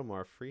getting a little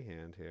more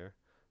freehand here.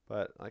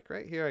 But like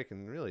right here, I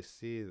can really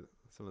see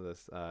some of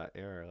this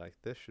error. Like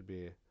this should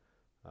be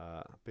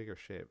a bigger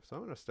shape. So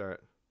I'm going to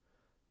start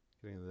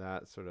getting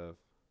that sort of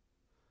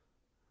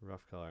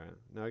rough color in.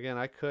 Now again,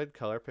 I could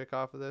color pick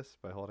off of this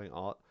by holding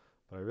Alt,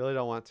 but I really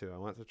don't want to. I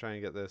want to try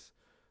and get this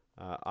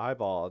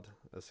eyeballed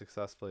as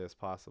successfully as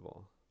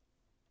possible.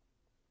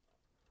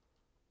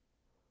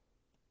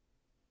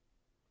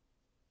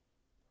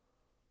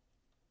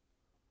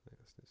 I think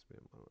this needs to be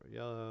a little more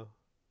yellow.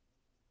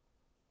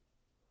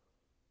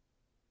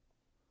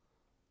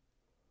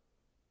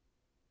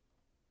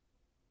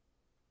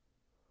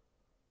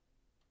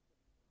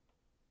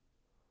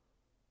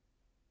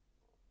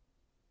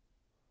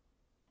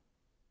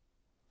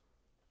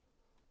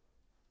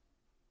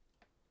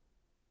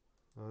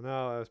 Oh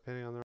no, I was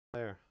painting on the wrong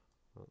layer.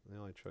 Well, the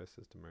only choice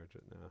is to merge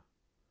it now.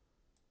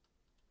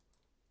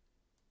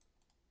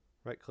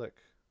 Right click,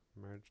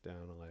 merge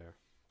down a layer.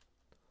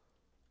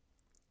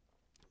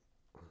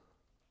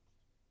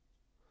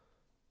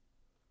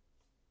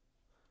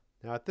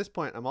 Now at this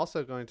point, I'm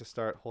also going to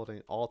start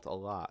holding Alt a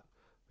lot,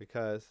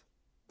 because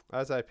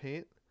as I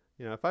paint,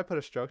 if I put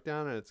a stroke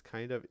down and it's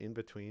kind of in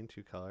between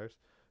two colors,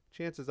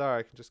 chances are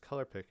I can just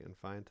color pick and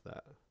find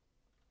that.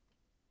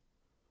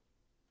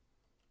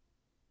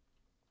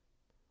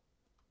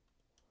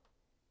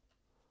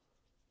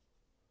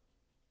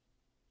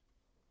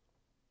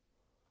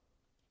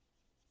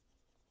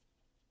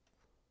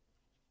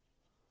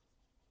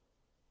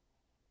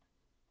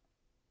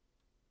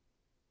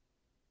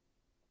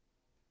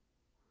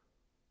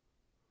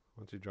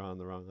 once you draw on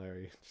the wrong layer,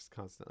 you just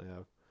constantly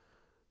have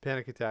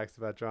panic attacks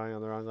about drawing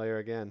on the wrong layer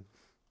again.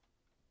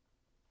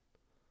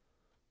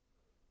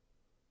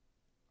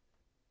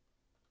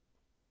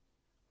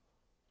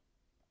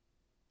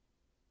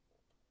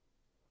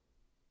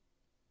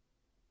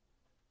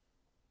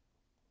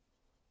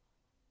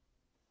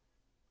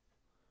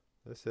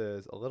 This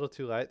is a little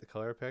too light, the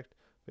color I picked.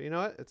 But you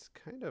know what? It's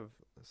kind of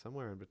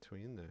somewhere in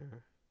between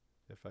there.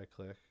 If I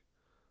click.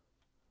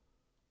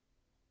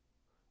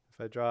 If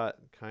I draw it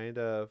kind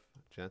of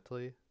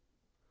gently,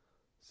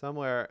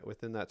 somewhere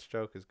within that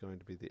stroke is going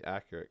to be the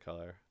accurate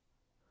color.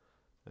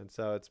 And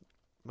so it's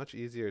much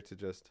easier to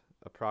just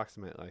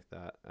approximate like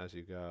that as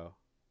you go.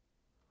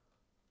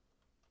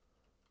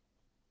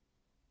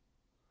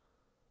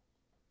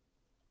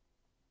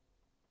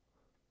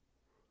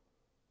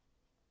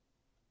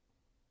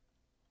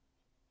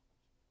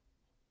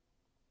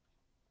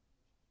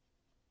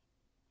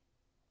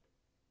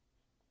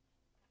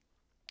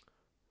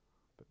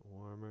 Bit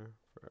warmer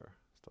for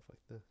stuff like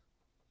this.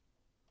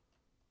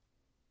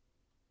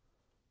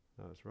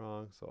 That was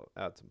wrong, so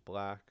I'll add some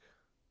black.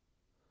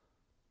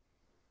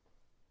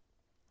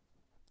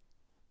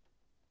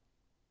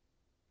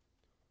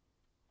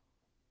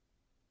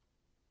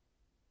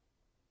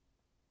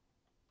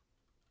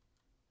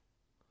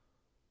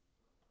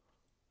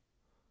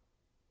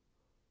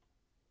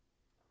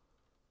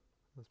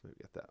 Let's maybe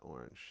get that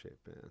orange shape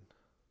in.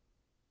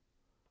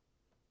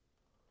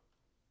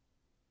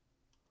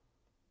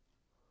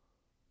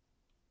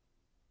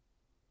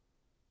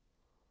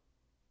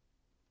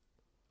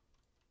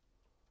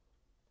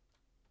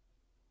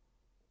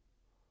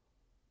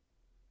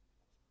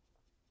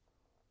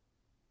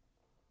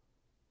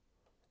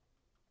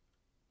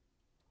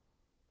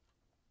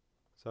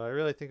 So I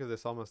really think of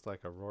this almost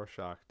like a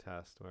Rorschach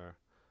test where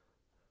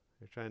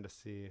you're trying to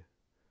see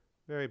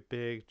very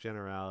big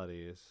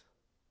generalities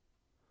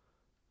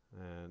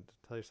and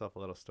tell yourself a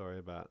little story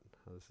about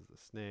how this is a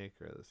snake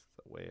or this is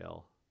a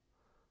whale.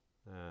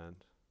 And,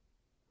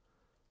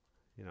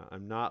 you know,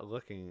 I'm not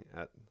looking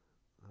at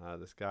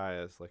this guy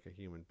as like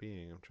a human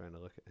being. I'm trying to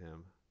look at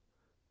him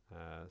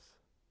as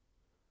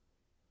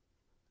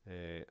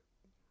a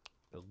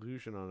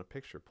illusion on a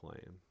picture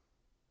plane.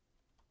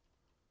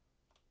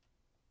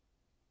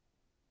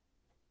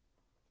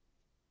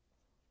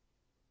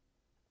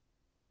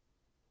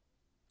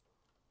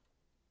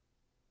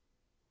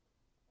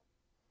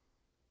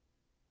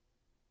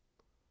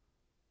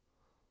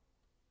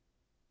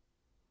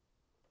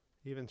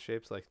 Even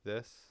shapes like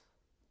this.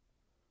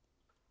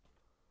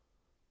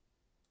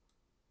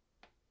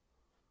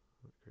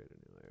 I'll create a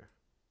new layer.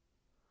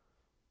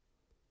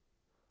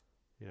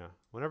 Yeah,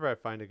 whenever I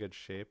find a good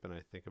shape and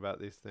I think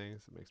about these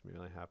things, it makes me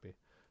really happy.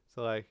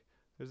 So like,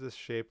 there's this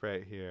shape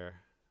right here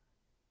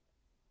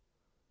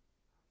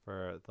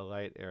for the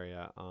light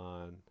area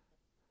on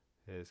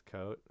his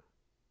coat.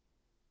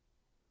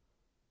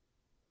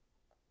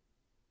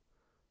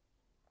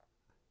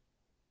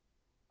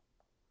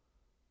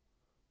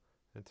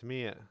 And to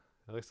me, it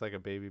looks like a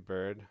baby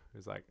bird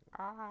who's like,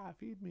 ah,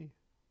 feed me.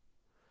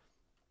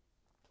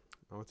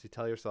 And once you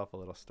tell yourself a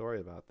little story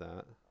about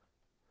that,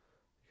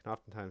 you can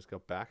oftentimes go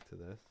back to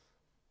this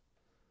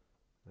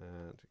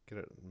and get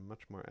it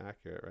much more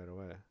accurate right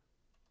away.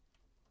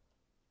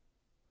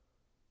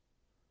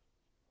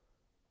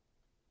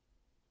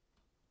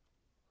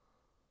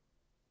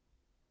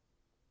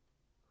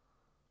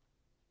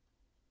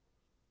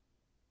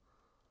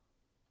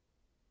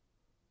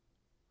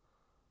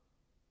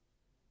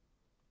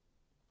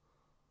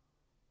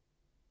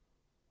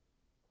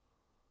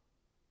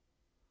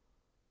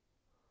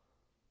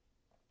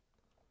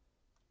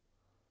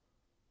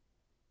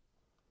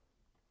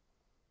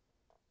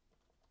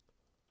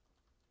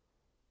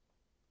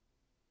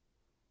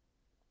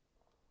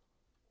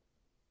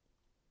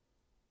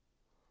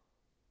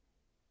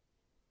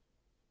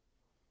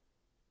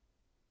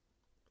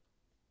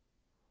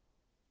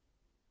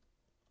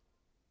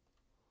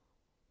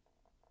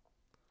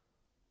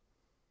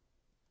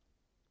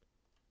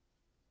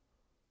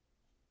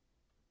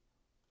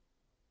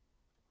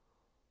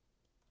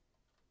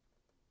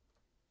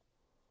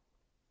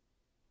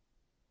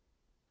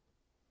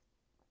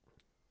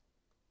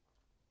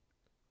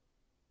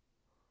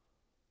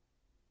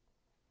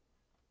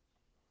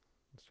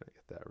 Let's try to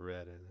get that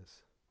red in as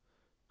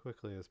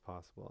quickly as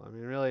possible. I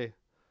mean, really,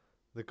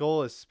 the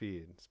goal is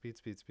speed. Speed,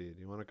 speed, speed.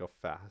 You want to go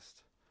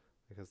fast.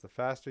 Because the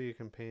faster you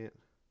can paint,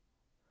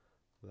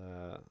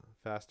 the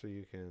faster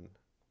you can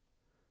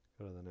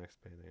go to the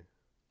next painting.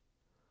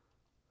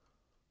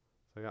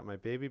 So I got my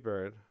baby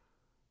bird.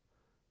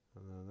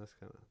 And then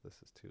this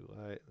is too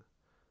light.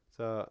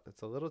 So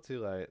it's a little too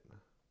light.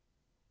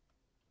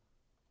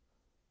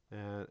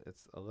 And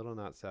it's a little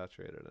not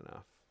saturated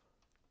enough.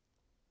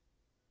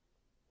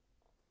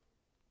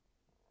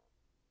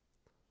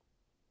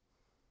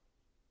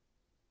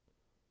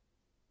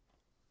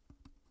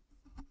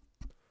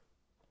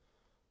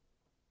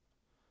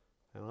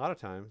 And a lot of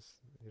times,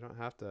 you don't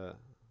have to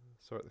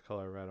sort the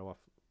color right off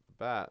the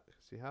bat,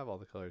 because you have all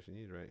the colors you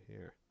need right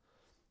here.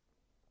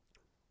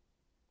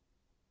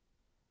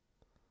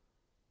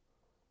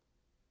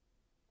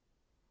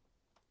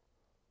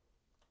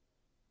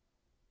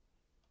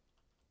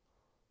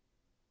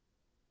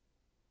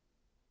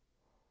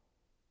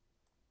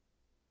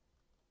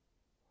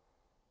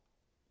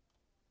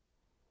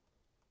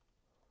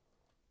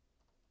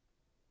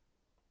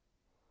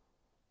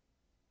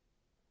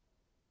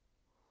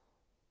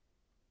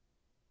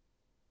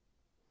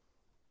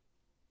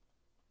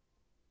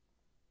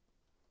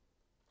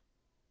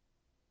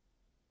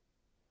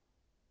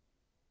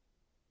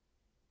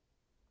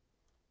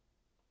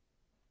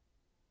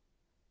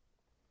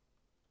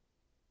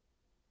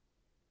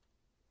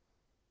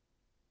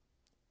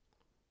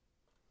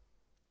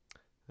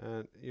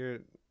 And you're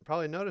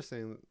probably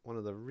noticing one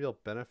of the real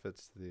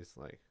benefits to these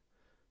like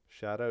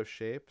shadow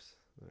shapes.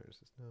 There's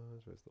his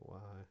nose, there's the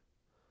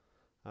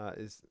Y.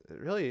 Is it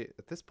really,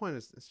 at this point,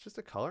 it's just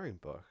a coloring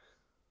book.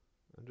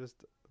 I'm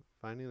just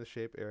finding the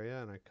shape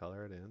area and I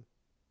color it in.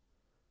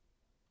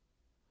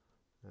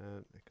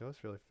 And it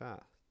goes really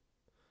fast.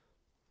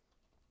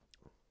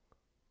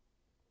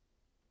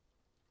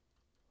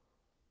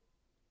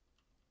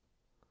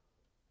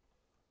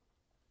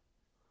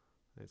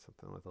 I need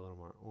something with a little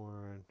more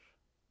orange.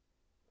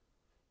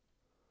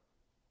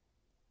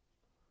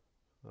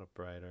 A little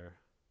brighter.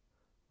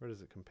 Where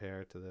does it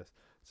compare to this?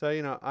 So,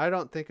 I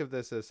don't think of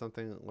this as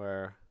something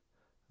where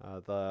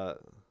the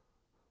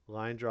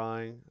line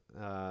drawing,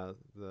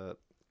 the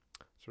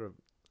sort of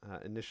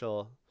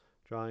initial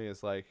drawing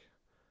is like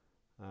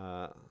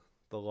the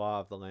law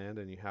of the land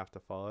and you have to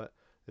follow it.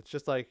 It's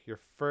just like your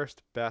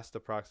first best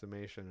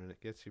approximation and it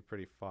gets you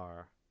pretty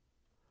far.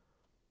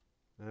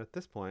 And at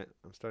this point,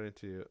 I'm starting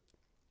to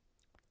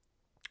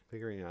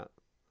figure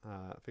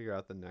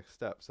out the next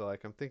step. So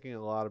like I'm thinking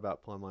a lot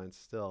about plumb lines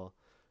still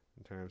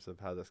in terms of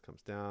how this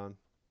comes down,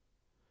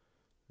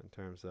 in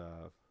terms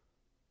of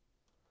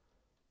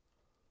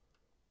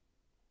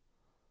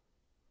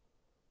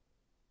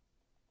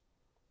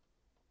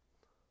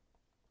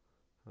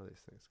how these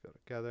things go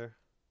together.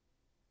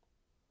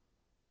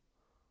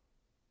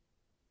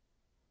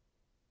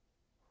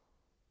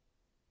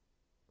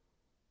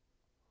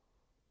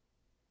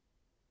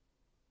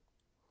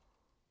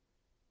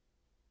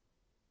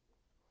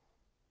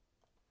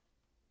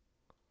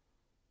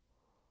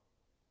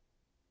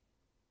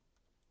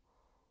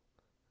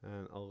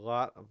 And a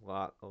lot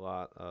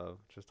of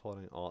just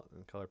holding Alt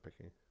and color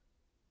picking.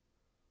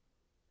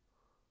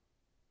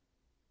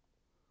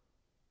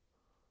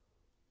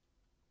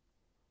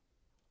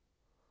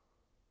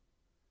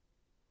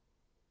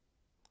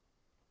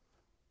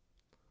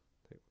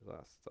 Take my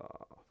glasses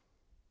off.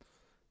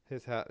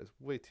 His hat is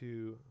way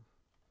too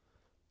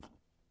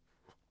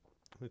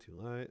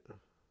light. I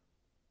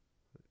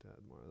need to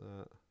add more of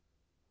that.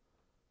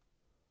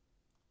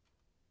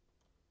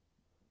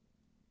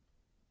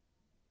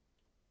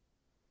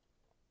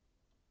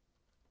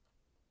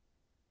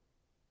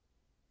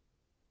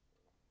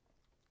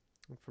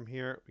 And from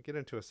here, we get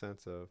into a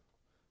sense of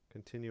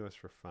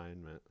continuous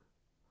refinement.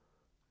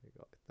 There you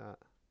go, like that.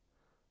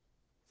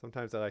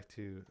 Sometimes I like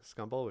to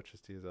scumble, which is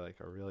to use like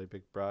a really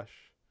big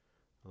brush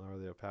and lower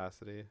the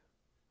opacity.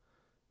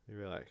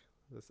 Maybe like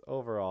this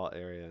overall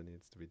area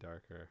needs to be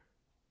darker.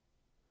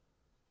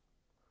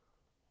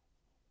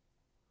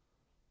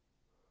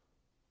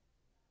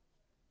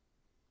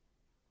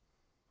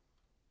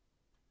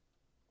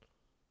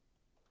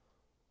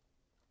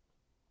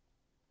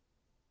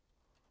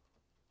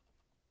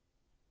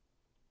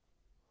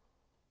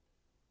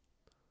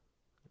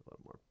 A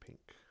little more pink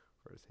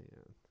for his hand.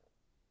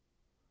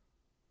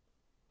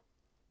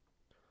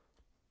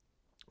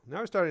 Now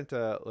we're starting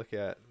to look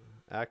at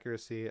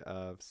accuracy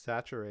of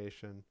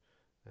saturation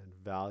and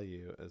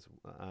value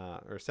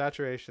or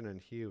saturation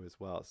and hue as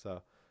well.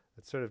 So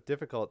it's sort of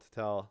difficult to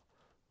tell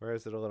where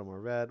is it a little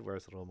more red, where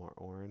is it a little more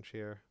orange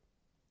here.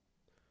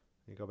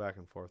 You go back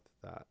and forth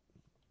with that.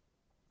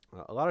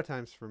 A lot of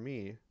times for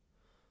me,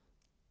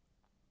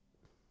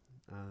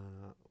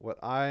 what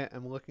I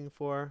am looking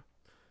for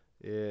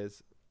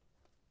is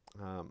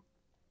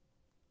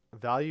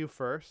value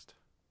first,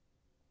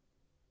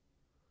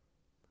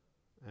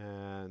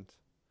 and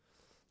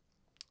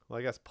well,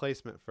 I guess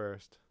placement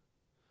first,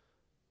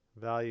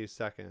 value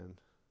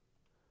second,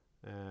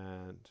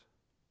 and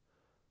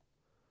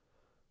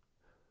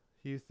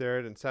hue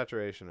third, and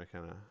saturation I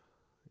kind of,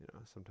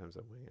 sometimes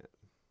I wing it.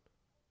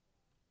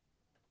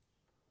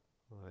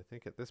 Well, I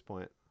think at this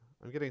point,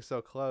 I'm getting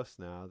so close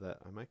now that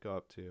I might go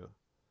up to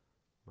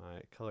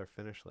my color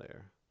finish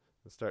layer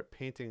and start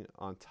painting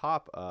on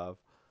top of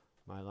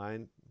my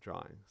line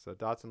drawing. So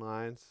dots and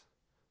lines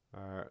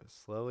are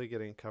slowly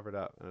getting covered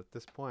up, and at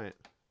this point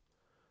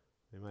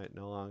we might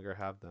no longer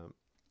have them.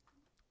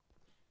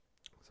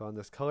 So on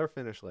this color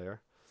finish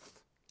layer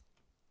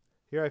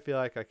here, I feel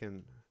like I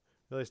can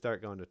really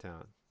start going to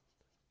town.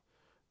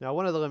 Now,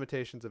 one of the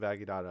limitations of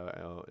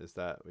Aggie.io is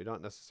that we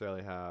don't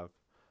necessarily have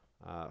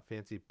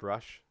fancy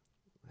brush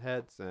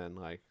heads and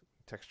like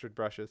textured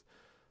brushes,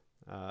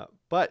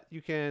 but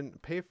you can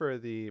pay for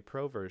the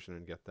pro version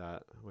and get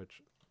that,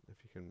 which if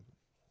you can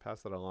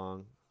pass that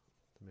along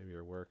to maybe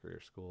your work or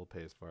your school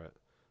pays for it,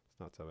 it's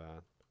not so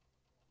bad.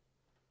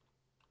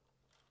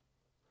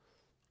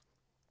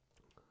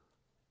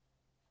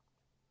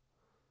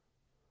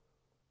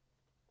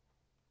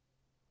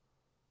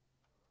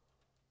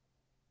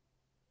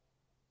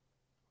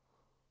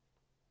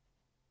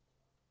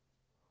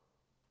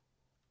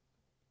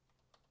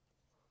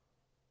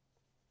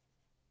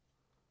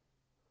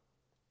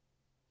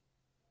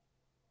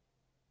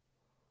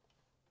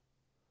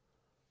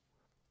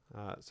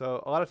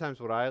 So a lot of times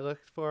what I look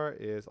for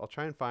is I'll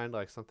try and find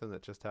like something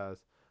that just has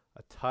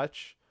a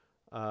touch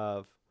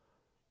of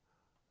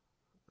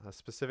a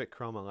specific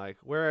chroma, like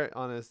where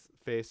on his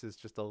face is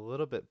just a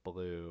little bit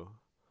blue.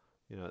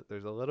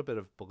 there's a little bit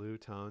of blue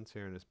tones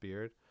here in his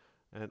beard.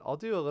 And I'll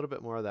do a little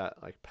bit more of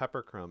that like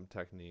pepper crumb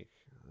technique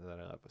that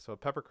I love. So a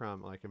pepper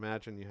crumb, like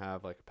imagine you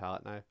have like a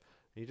palette knife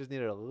and you just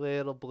need it a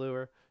little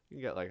bluer. You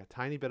can get like a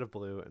tiny bit of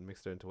blue and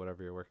mix it into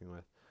whatever you're working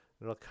with.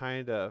 It'll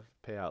kind of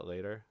pay out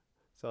later.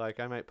 So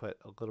like I might put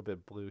a little bit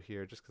of blue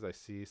here just because I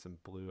see some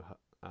blue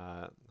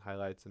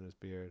highlights in his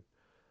beard,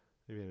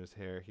 maybe in his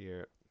hair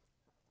here.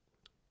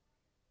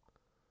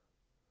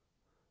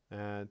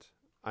 And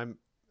I'm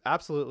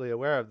absolutely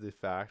aware of the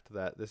fact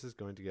that this is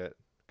going to get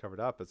covered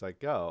up as I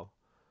go.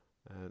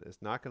 And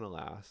it's not going to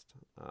last,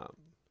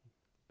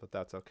 but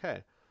that's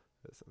okay.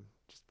 I'm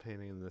just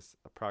painting in this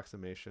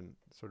approximation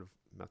sort of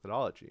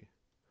methodology.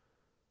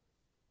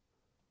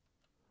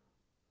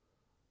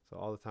 So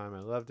all the time I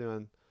love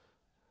doing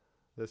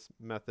this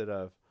method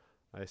of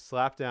I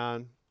slap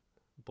down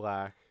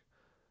black,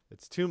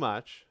 it's too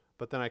much,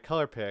 but then I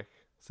color pick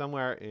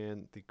somewhere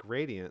in the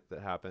gradient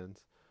that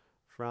happens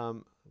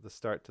from the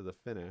start to the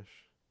finish,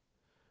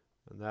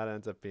 and that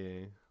ends up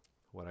being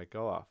what I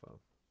go off of.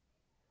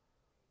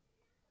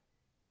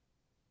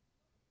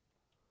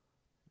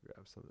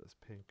 Grab some of this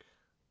pink.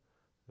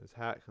 His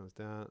hat comes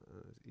down,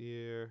 and his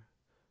ear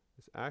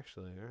is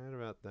actually right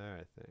about there,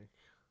 I think,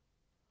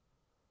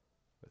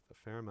 with a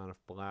fair amount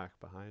of black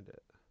behind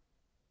it.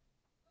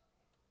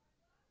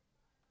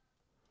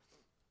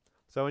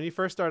 So when you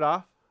first start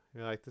off,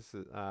 you're like, this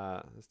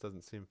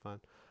doesn't seem fun.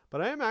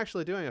 But I am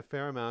actually doing a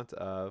fair amount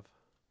of,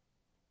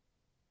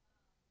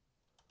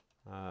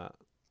 a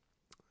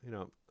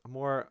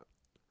more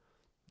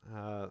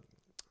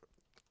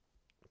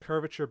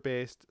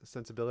curvature-based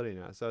sensibility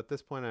now. So at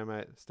this point, I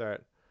might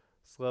start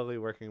slowly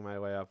working my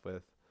way up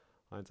with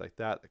lines like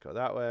that go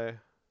that way.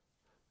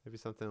 Maybe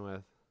something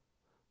with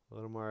a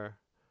little more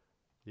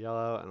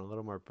yellow and a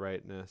little more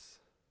brightness.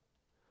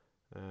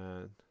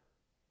 And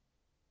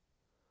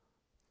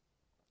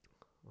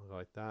I'll go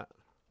like that.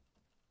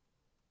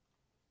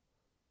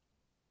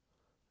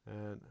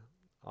 And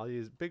I'll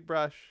use a big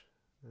brush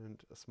and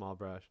a small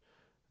brush.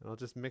 And I'll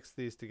just mix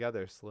these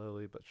together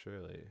slowly but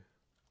surely.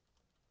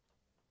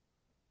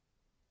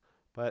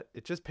 But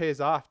it just pays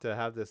off to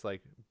have this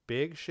like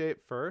big shape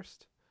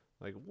first,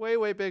 like way,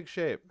 way big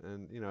shape.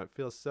 And, it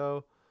feels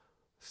so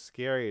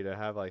scary to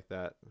have like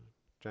that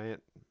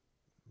giant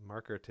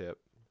marker tip.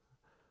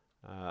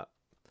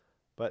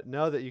 But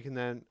know that you can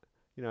then,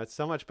 it's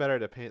so much better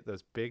to paint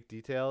those big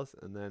details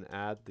and then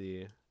add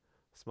the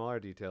smaller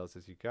details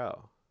as you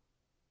go.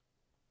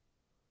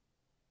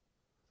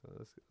 So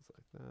this goes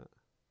like that.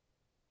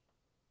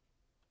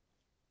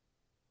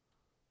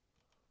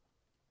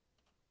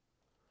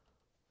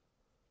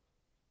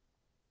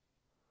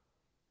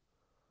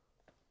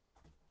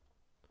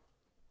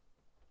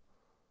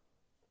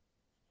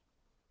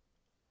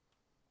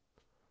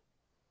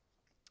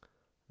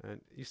 And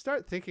you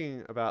start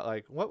thinking about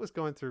like what was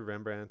going through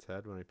Rembrandt's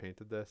head when he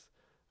painted this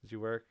as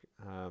you work.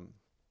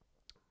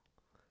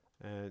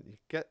 And you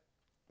get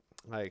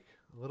like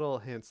little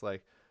hints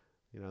like,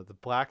 the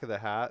black of the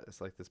hat is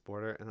like this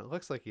border, and it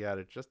looks like he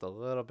added just a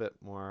little bit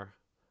more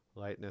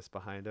lightness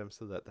behind him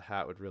so that the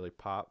hat would really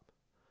pop.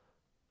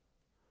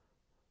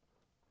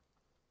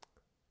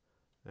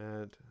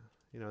 And,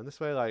 in this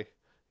way, like,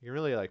 you can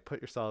really like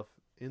put yourself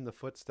in the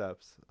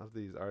footsteps of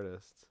these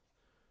artists.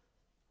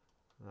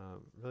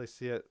 Really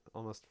see it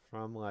almost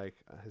from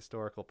like a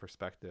historical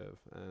perspective.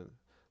 And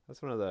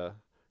that's one of the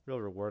real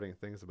rewarding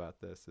things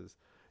about this is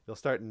you'll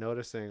start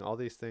noticing all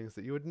these things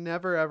that you would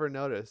never ever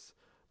notice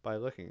by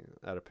looking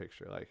at a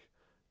picture. Like,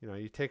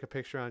 you take a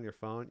picture on your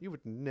phone, you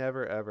would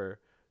never ever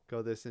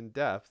go this in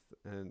depth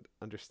and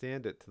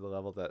understand it to the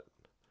level that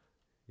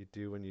you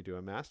do when you do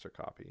a master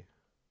copy.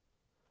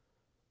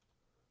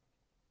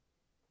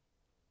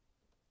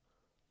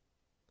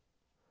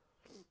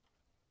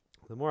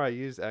 The more I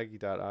use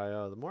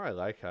Aggie.io, the more I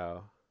like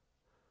how,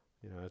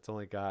 it's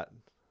only got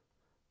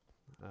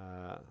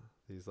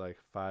these like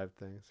 5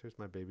 things. Here's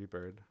my baby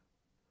bird.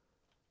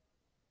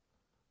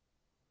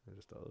 And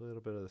just a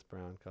little bit of this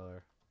brown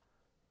color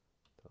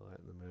to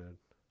lighten the mood.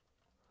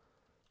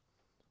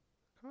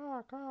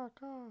 Caw, caw,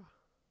 caw.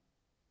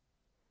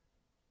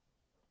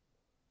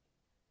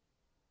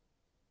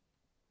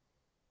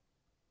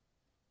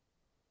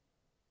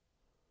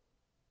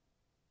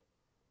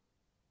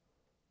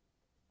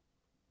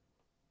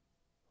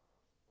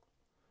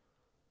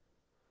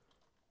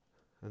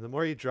 And the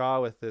more you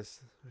draw with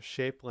this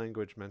shape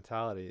language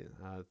mentality,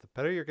 the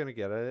better you're going to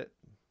get at it.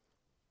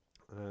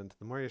 And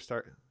the more you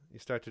start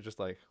to just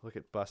like look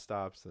at bus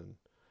stops and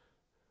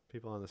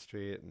people on the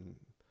street and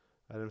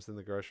items in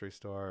the grocery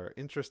store, or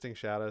interesting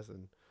shadows,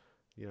 and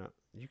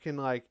you can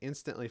like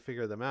instantly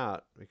figure them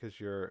out because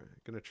you're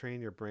going to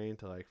train your brain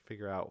to like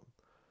figure out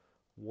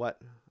what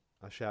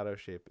a shadow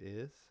shape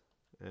is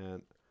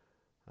and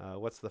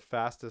what's the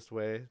fastest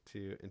way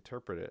to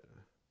interpret it.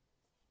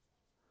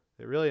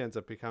 It really ends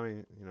up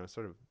becoming,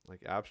 sort of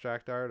like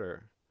abstract art,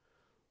 or,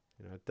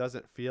 it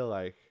doesn't feel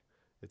like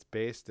it's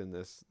based in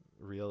this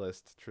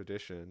realist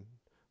tradition,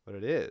 but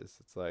it is.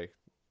 It's like,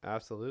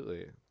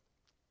 absolutely.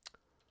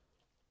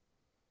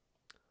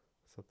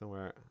 Something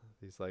where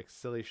these like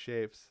silly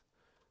shapes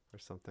are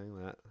something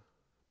that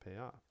pay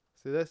off.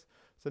 See this?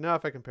 So now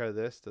if I compare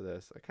this to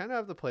this, I kind of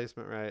have the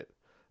placement right,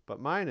 but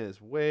mine is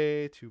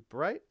way too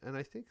bright, and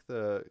I think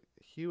the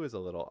hue is a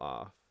little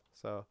off.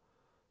 So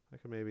I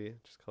can maybe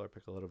just color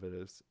pick a little bit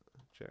of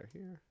chair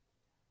here.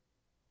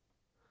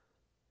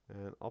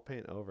 And I'll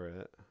paint over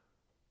it.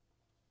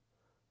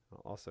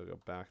 I'll also go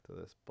back to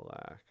this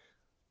black.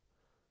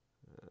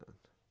 And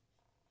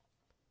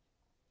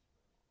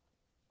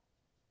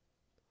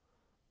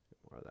get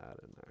more of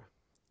that in there.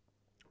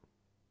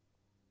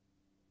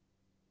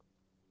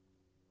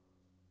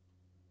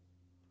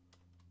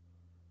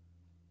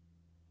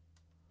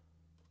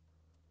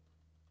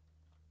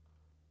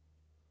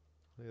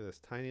 Look at this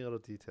tiny little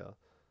detail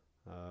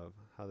of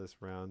how this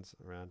rounds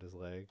around his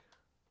leg.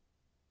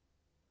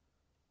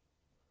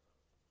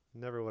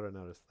 Never would have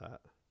noticed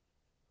that.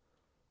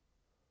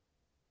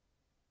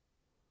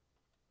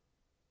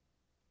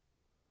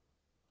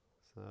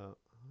 So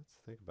let's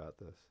think about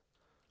this.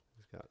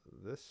 He's got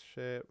this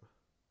shape,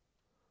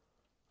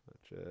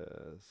 which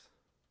is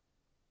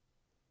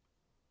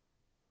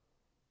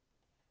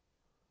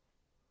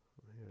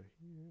from here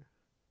to here.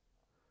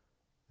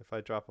 If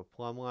I drop a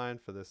plumb line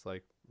for this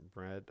like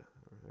red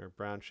or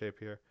brown shape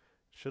here, it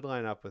should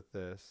line up with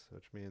this,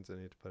 which means I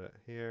need to put it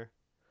here.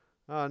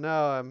 Oh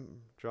no, I'm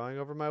drawing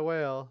over my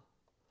whale.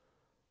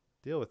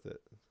 Deal with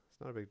it. It's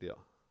not a big deal.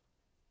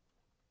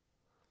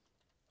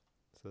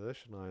 So this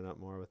should line up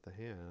more with the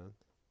hand.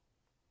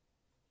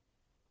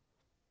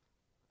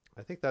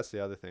 I think that's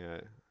the other thing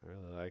I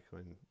really like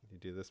when you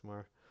do this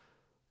more.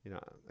 You know,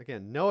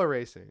 again, no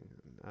erasing,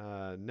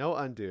 no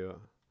undo.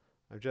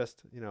 I'm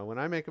just, you know, when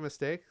I make a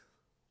mistake,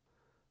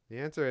 the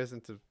answer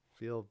isn't to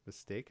feel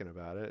mistaken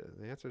about it.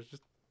 The answer is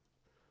just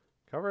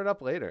cover it up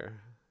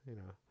later. You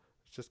know,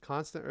 it's just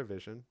constant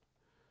revision.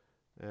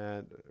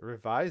 And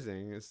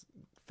revising is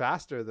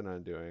faster than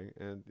undoing.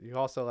 And you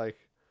also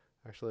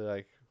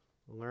actually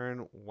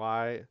learn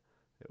why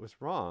it was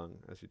wrong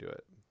as you do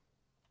it.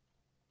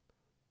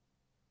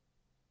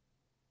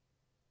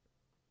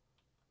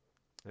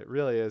 It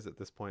really is at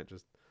this point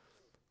just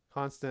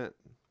constant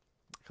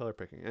color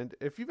picking. And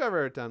if you've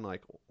ever done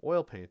like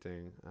oil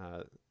painting,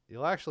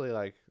 you'll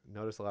actually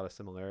notice a lot of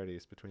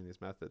similarities between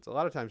these methods. A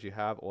lot of times you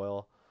have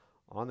oil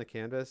on the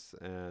canvas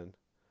and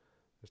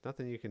there's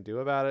nothing you can do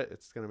about it.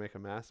 It's going to make a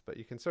mess, but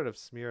you can sort of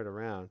smear it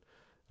around.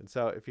 And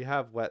so if you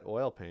have wet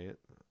oil paint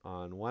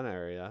on one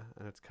area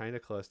and it's kind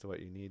of close to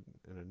what you need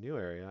in a new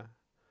area,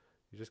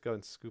 you just go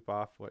and scoop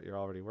off what you're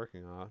already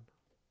working on.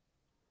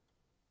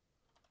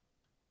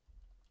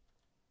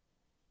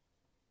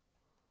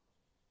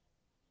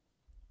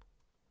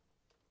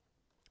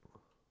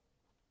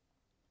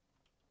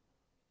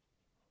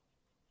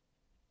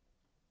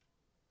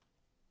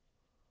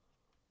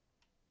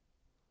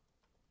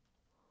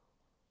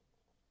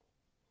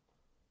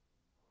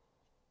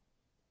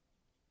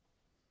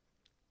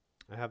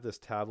 I have this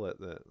tablet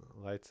that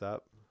lights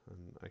up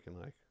and I can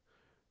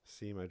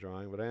see my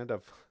drawing, but I end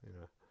up, you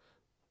know,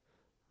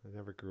 I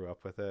never grew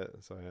up with it,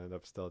 so I end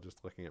up still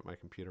just looking at my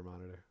computer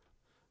monitor.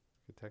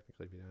 It could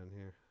technically be down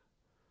here.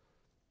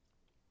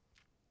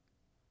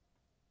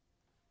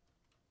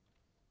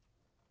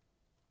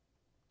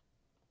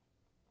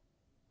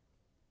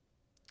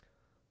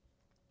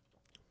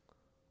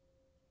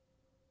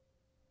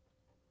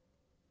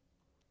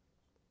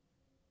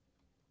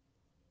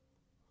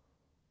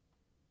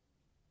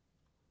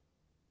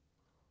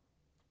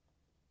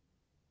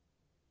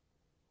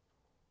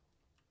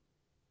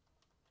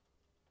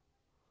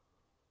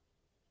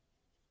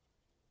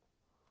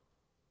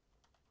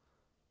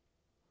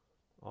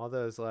 All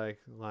those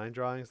line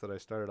drawings that I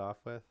started off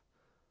with,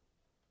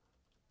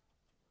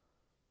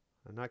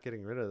 I'm not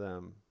getting rid of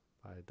them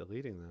by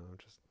deleting them. I'm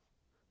just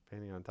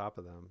painting on top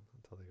of them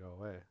until they go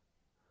away.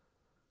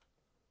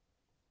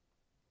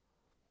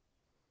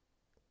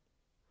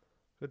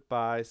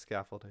 Goodbye,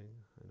 scaffolding.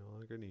 I no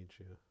longer need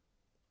you.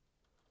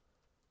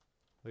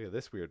 Look at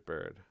this weird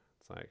bird.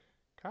 It's like,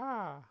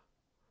 caw.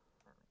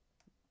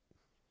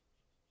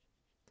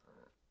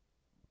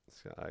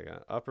 It's got an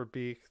upper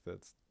beak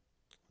that's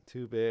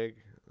too big.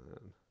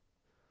 And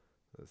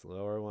this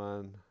lower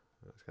one,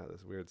 it's got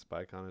this weird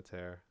spike on its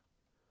hair.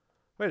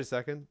 Wait a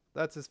second.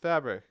 That's his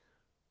fabric.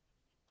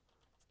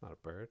 It's not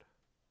a bird.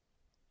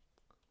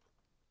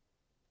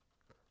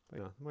 But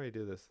you know, the more you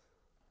do this,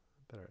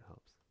 the better it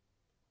helps.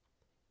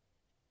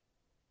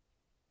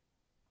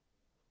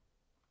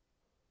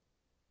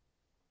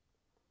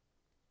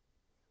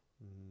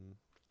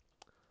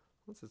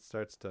 Once it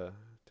starts to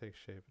take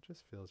shape, it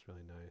just feels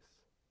really nice.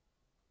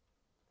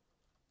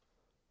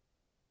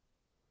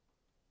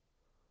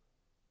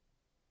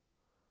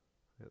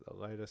 Get the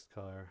lightest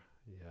color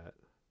yet.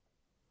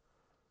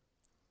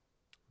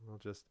 I'll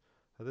just,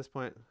 at this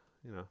point,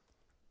 you know,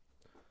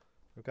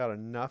 I've got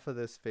enough of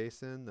this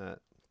face in that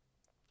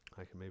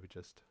I can maybe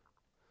just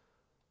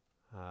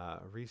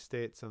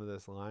restate some of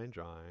this line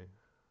drawing.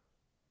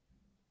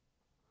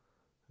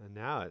 And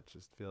now it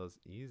just feels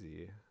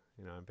easy.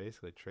 You know, I'm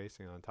basically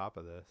tracing on top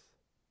of this.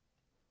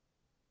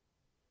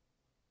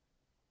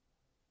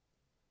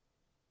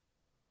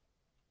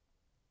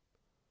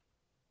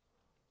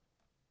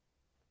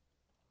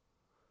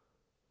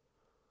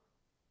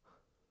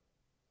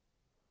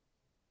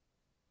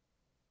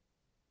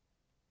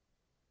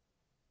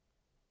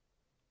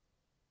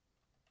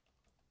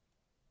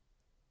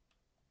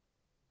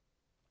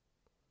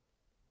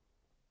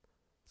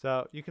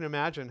 So you can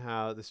imagine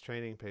how this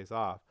training pays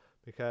off,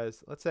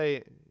 because let's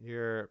say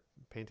you're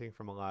painting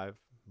from a live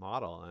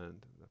model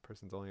and the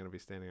person's only going to be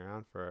standing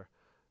around for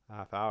a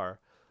half hour.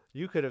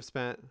 You could have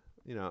spent,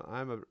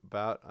 I'm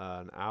about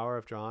an hour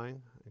of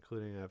drawing,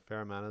 including a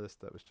fair amount of this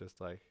that was just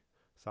like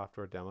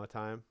software demo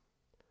time.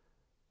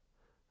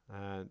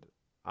 And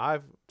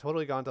I've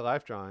totally gone to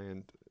live drawing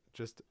and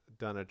just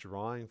done a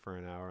drawing for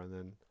an hour and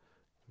then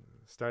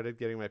started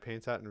getting my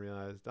paints out and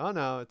realized, oh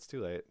no, it's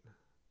too late.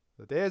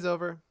 The day is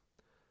over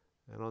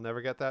and I'll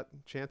never get that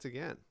chance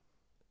again.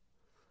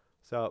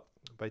 So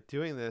by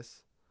doing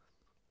this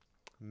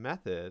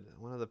method,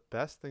 one of the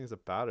best things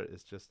about it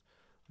is just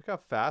look how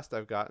fast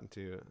I've gotten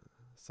to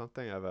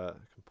something of a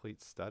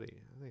complete study.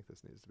 I think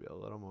this needs to be a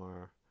little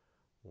more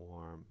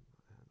warm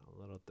and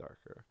a little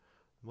darker.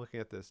 I'm looking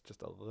at this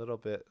just a little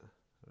bit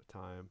at a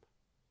time.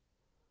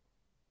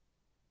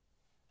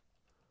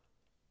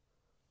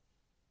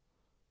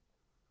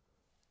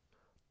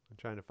 I'm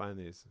trying to find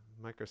these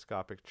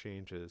microscopic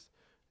changes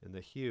in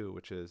the hue,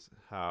 which is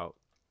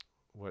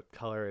what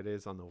color it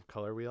is on the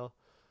color wheel,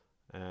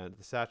 and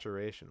the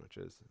saturation, which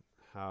is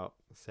how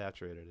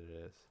saturated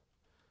it is.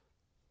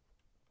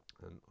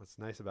 And what's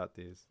nice about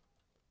these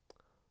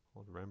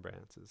old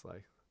Rembrandts is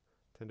like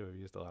tend to have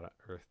used a lot of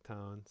earth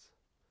tones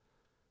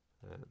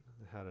and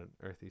it had an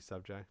earthy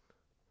subject.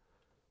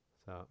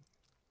 So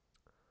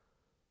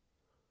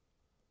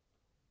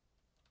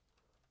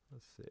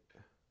let's see.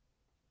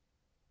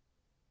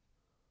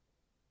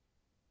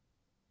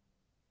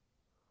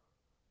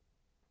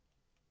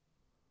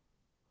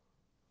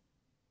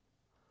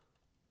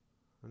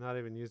 I'm not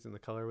even using the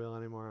color wheel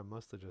anymore. I'm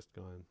mostly just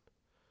going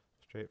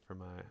straight for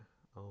my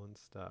own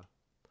stuff.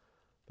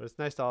 But it's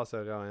nice to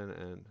also go in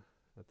and,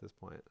 at this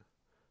point,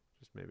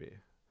 just maybe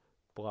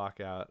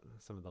block out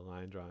some of the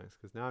line drawings,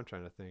 because now I'm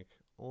trying to think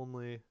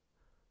only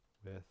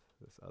with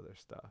this other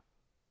stuff.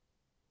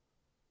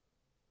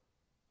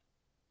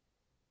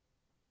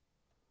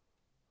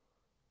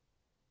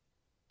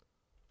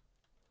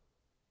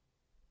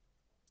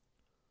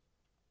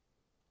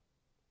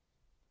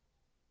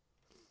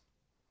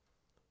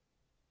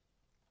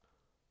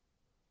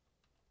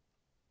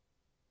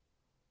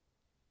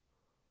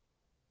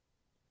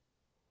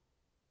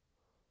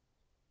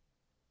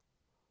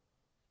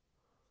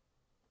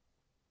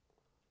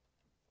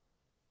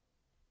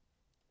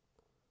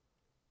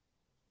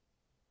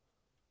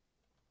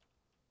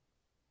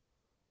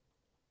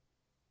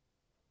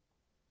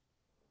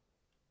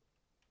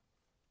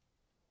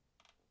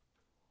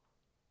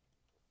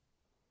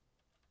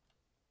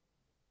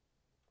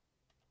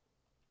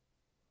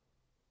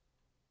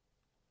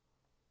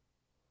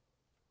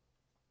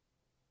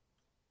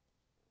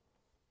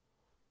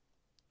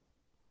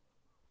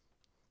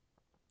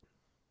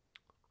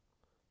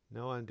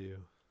 No undo.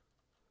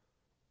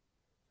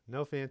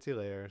 No fancy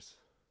layers.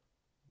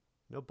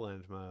 No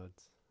blend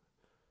modes.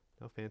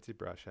 No fancy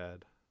brush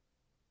head.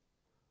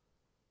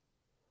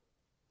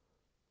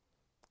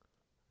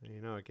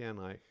 And, again,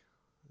 like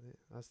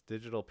us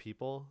digital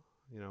people,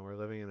 we're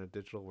living in a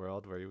digital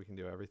world where we can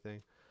do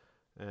everything.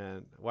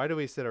 And why do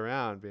we sit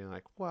around being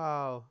like,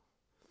 wow,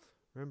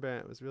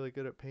 Rembrandt was really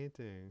good at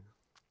painting?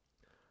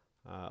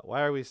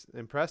 Why are we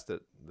impressed at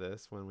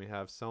this when we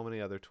have so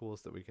many other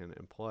tools that we can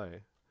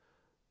employ?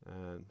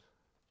 And,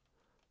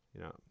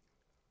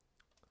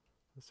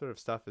 this sort of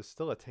stuff is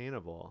still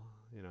attainable.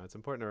 It's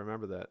important to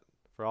remember that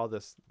for all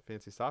this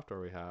fancy software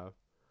we have,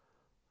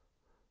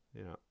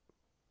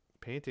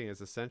 painting is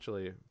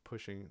essentially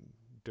pushing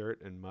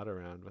dirt and mud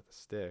around with a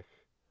stick.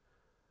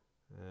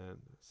 And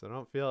so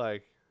don't feel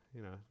like,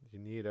 you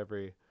need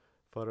every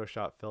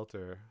Photoshop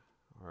filter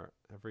or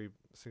every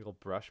single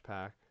brush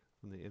pack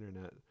from the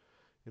internet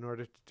in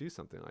order to do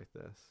something like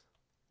this.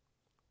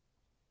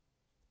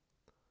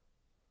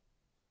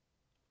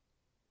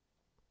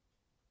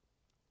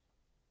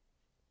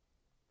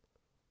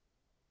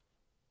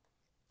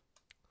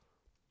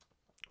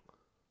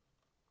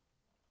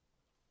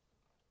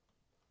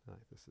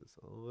 Like this is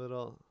a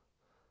little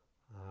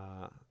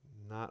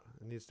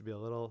it needs to be a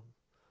little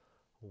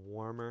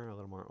warmer, a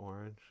little more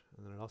orange,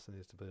 and then it also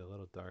needs to be a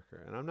little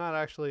darker. And I'm not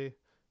actually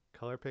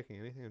color picking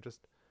anything. I'm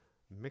just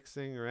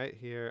mixing right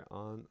here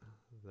on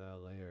the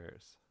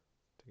layers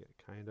to get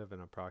kind of an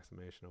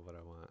approximation of what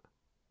I want.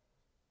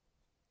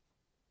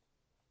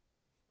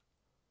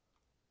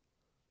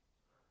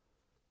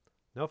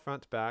 No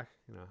front to back,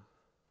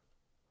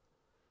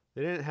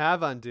 They didn't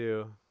have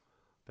undo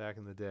back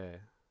in the day.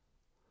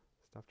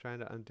 Stop trying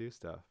to undo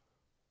stuff.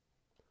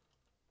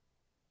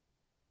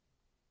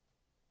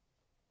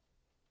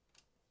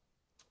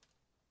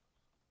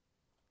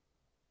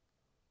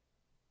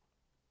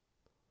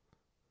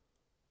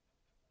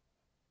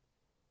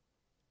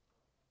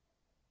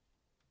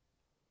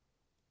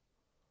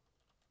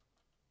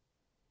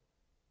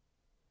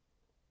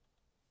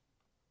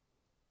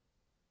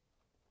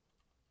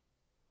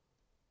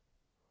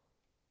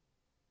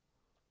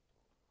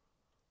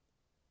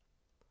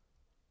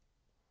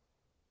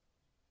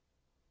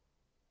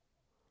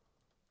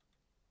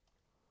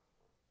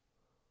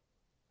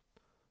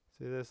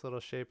 See this little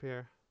shape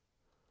here?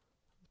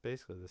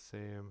 basically the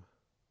same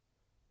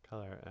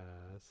color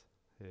as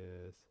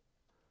his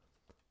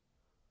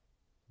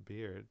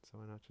beard, so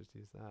why not just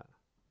use that?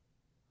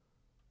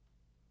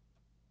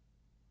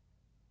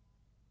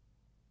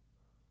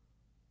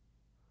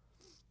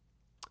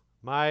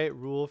 My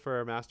rule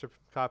for master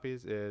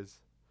copies is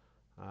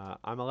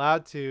I'm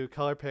allowed to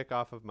color pick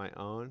off of my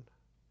own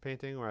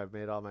painting where I've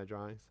made all my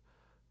drawings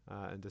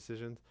and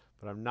decisions,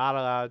 but I'm not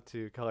allowed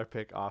to color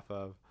pick off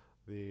of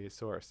the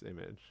source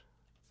image.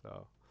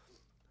 So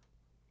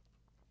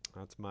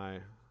that's my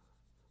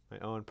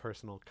own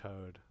personal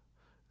code.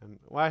 And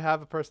why I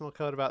have a personal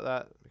code about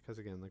that? Because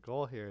again, the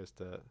goal here is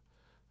to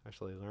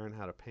actually learn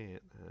how to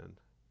paint, and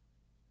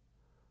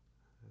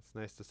it's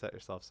nice to set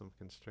yourself some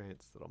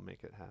constraints that'll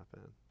make it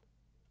happen.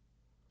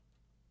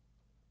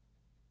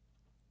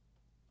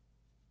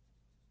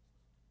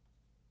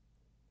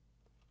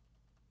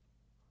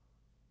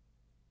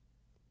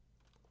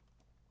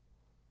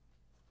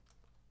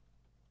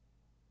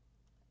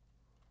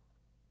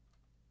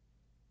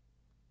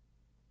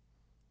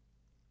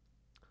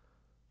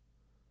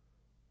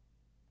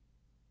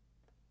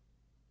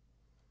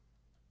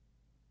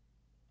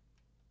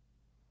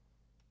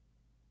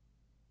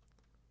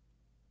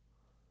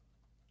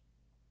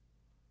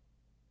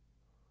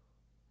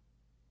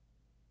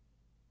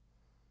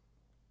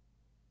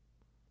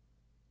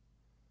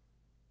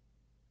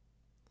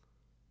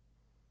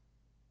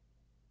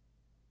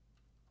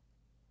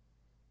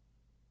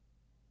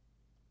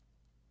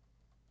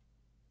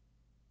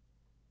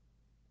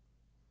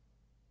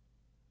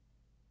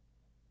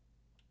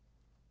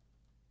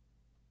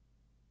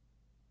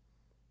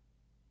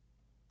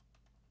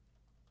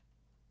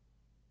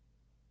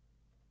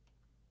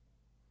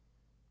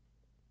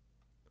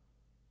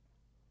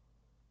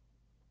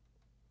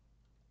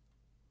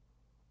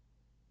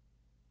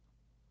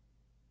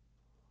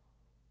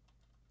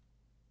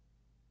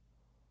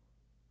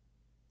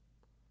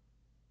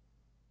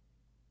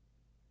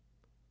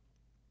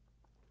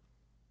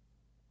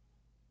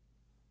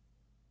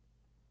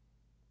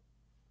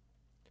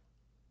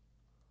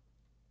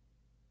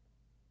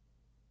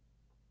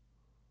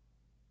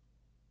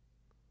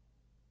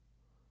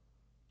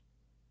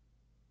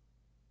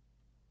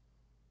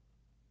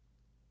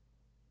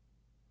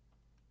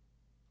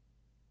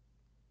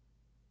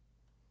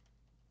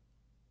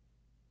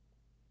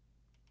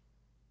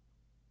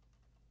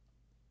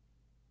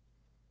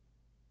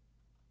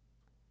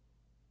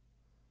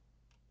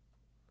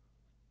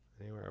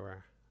 Anywhere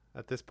where,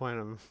 at this point,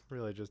 I'm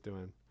really just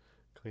doing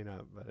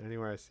cleanup, but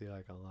anywhere I see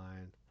like a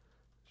line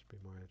should be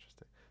more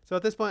interesting. So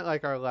at this point,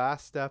 like our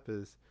last step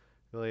is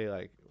really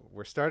like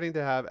we're starting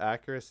to have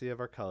accuracy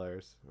of our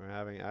colors. We're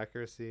having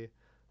accuracy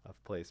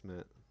of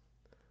placement.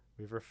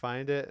 We've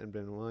refined it and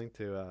been willing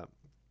to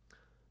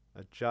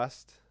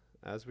adjust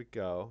as we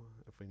go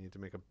if we need to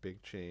make a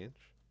big change,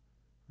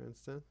 for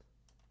instance.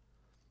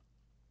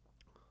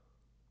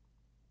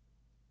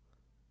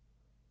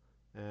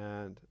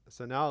 And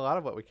so now a lot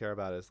of what we care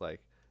about is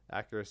like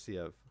accuracy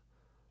of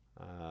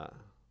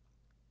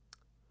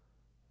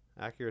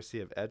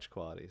edge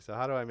quality. So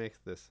how do I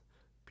make this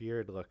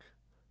beard look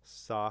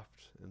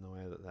soft in the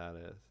way that that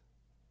is?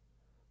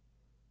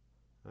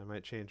 I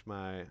might change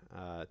my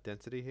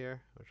density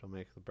here, which will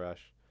make the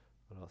brush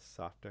a little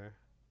softer.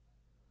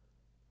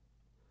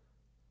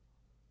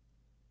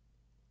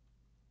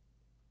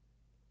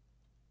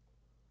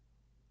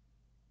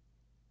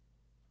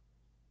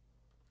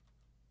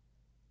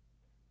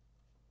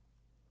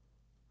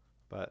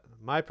 But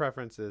my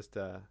preference is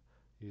to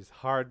use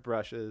hard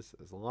brushes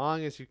as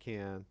long as you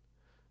can,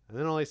 and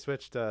then only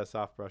switch to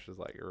soft brushes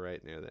like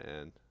right near the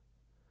end,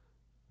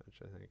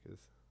 which I think is,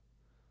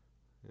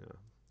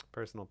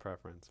 personal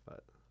preference,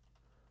 but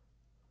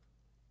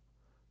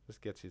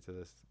just gets you to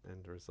this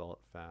end result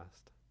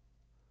fast.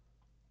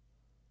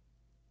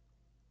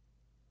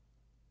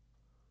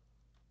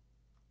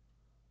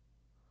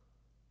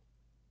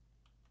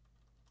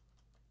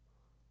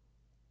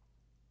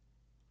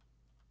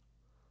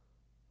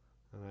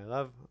 And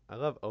I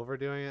love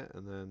overdoing it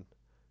and then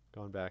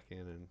going back in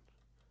and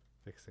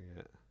fixing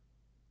it.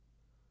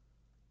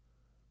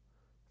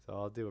 So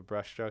I'll do a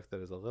brush stroke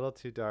that is a little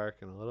too dark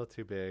and a little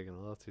too big and a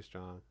little too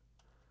strong.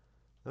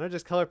 Then I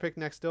just color pick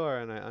next door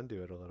and I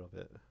undo it a little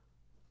bit.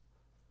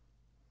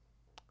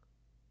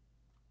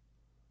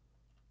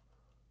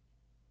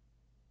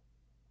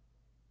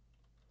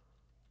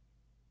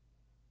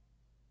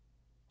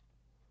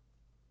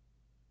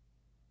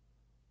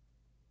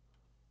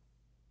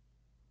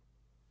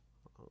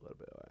 A little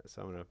bit away.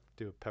 So I'm going to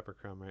do a pepper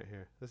crumb right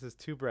here. This is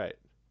too bright.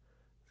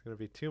 It's going to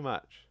be too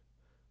much.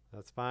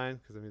 That's fine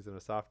because I'm using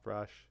a soft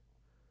brush.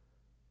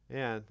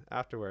 And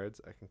afterwards,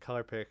 I can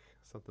color pick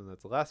something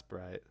that's less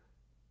bright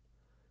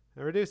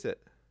and reduce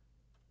it.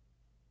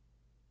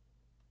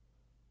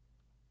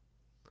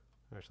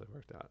 Actually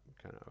worked out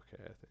kind of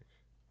okay, I think.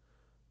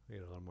 I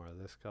get a little more of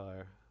this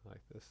color,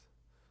 like this.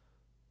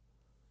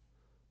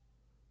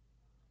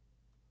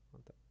 I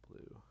want that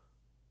blue.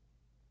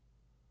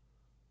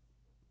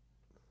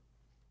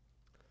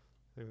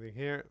 Same thing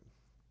here.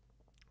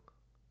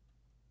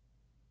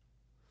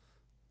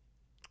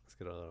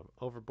 get a little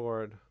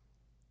overboard.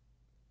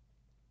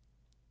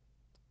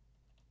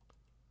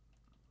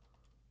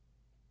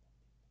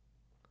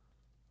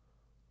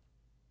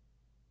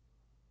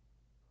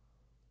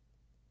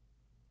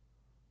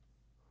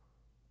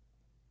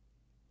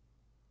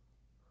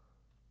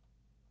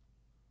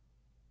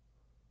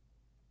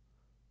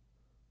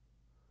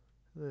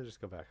 And then just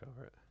go back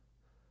over it.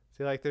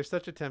 See, like, there's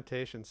such a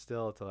temptation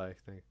still to, like,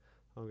 think,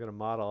 I'm going to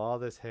model all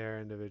this hair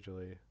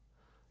individually.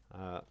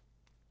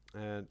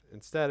 And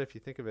instead, if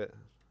you think of it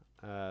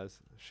as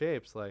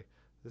shapes, like,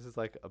 this is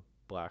like a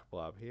black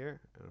blob here,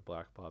 and a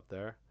black blob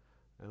there,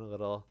 and a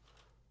little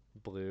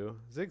blue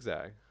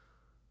zigzag.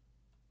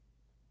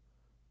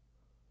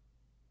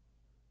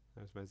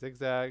 There's my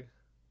zigzag.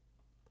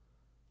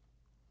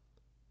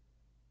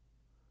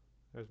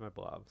 There's my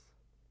blobs.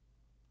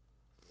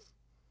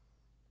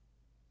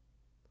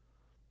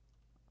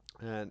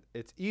 And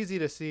it's easy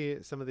to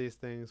see some of these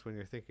things when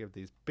you're thinking of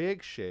these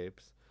big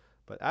shapes,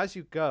 but as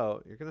you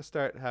go, you're going to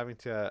start having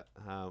to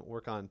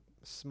work on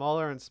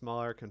smaller and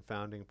smaller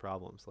confounding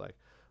problems. Like,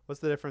 what's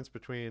the difference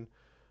between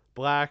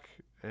black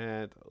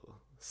and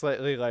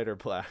slightly lighter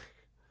black?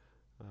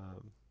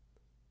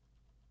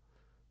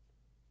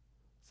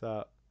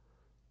 So,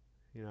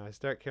 I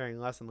start caring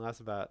less and less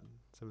about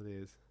some of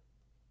these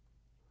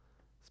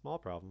small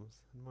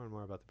problems and more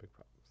about the big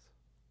problems.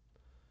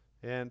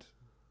 And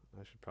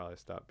I should probably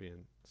stop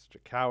being such a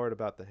coward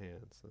about the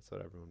hands. That's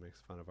what everyone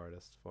makes fun of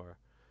artists for,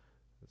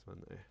 is when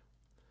they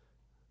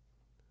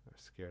are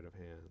scared of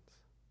hands.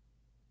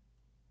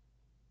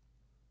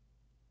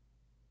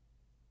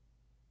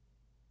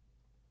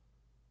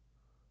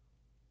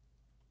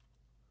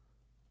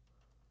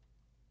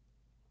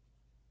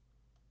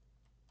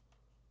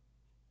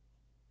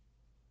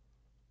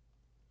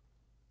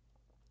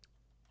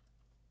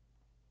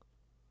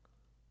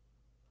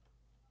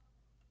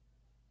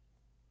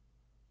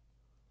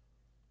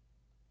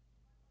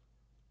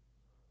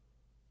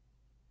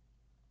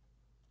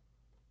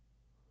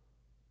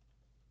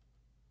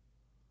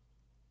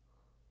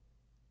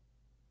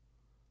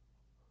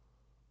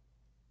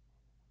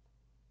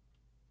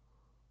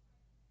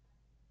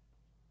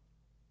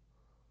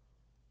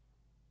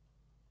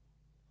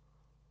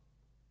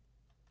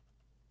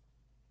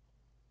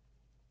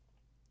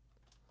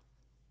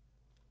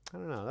 I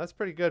don't know. That's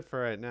pretty good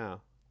for right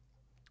now.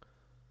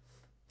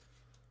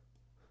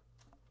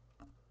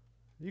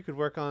 You could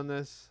work on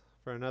this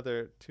for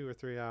another 2 or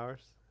 3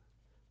 hours.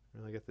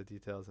 Really get the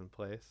details in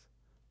place.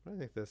 But I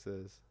think this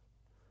is,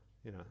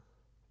 this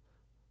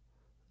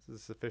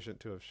is sufficient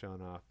to have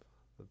shown off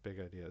the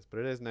big ideas. But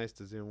it is nice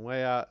to zoom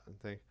way out and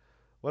think,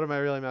 what am I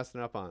really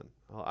messing up on?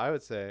 Well, I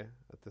would say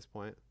at this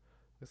point,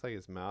 looks like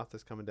his mouth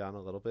is coming down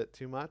a little bit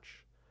too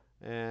much.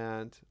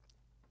 And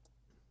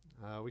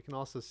we can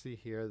also see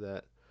here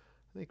that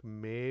I think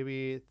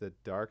maybe the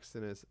darks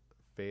in his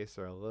face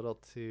are a little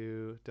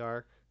too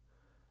dark.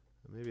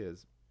 Maybe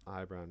his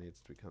eyebrow needs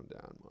to come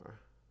down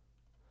more.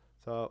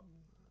 So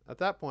at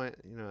that point,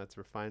 it's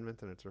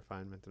refinement and it's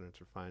refinement and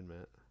it's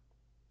refinement.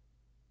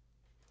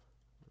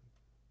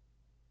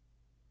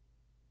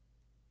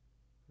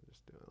 I'm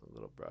just doing a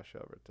little brush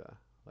over to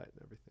lighten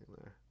everything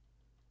there.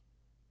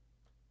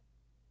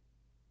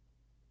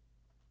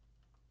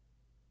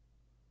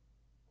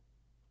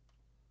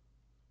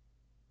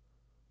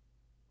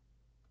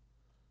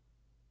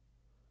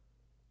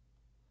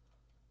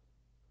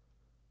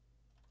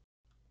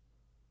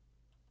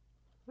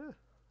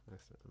 I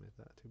accidentally made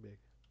that too big.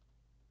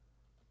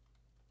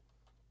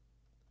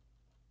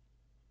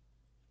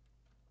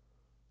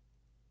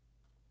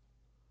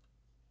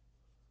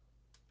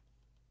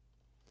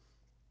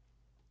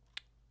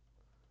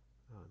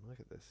 Oh, and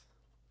look at this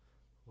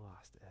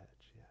lost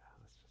edge. Yeah,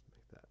 let's just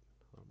make that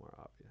a little more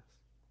obvious.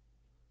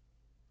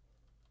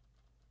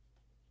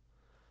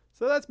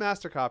 So that's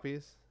master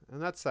copies, and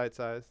that's site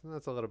size, and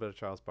that's a little bit of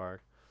Charles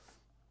Bark,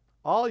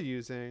 all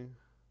using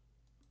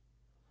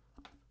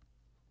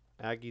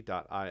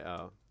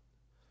Aggie.io.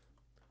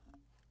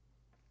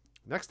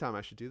 Next time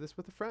I should do this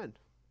with a friend.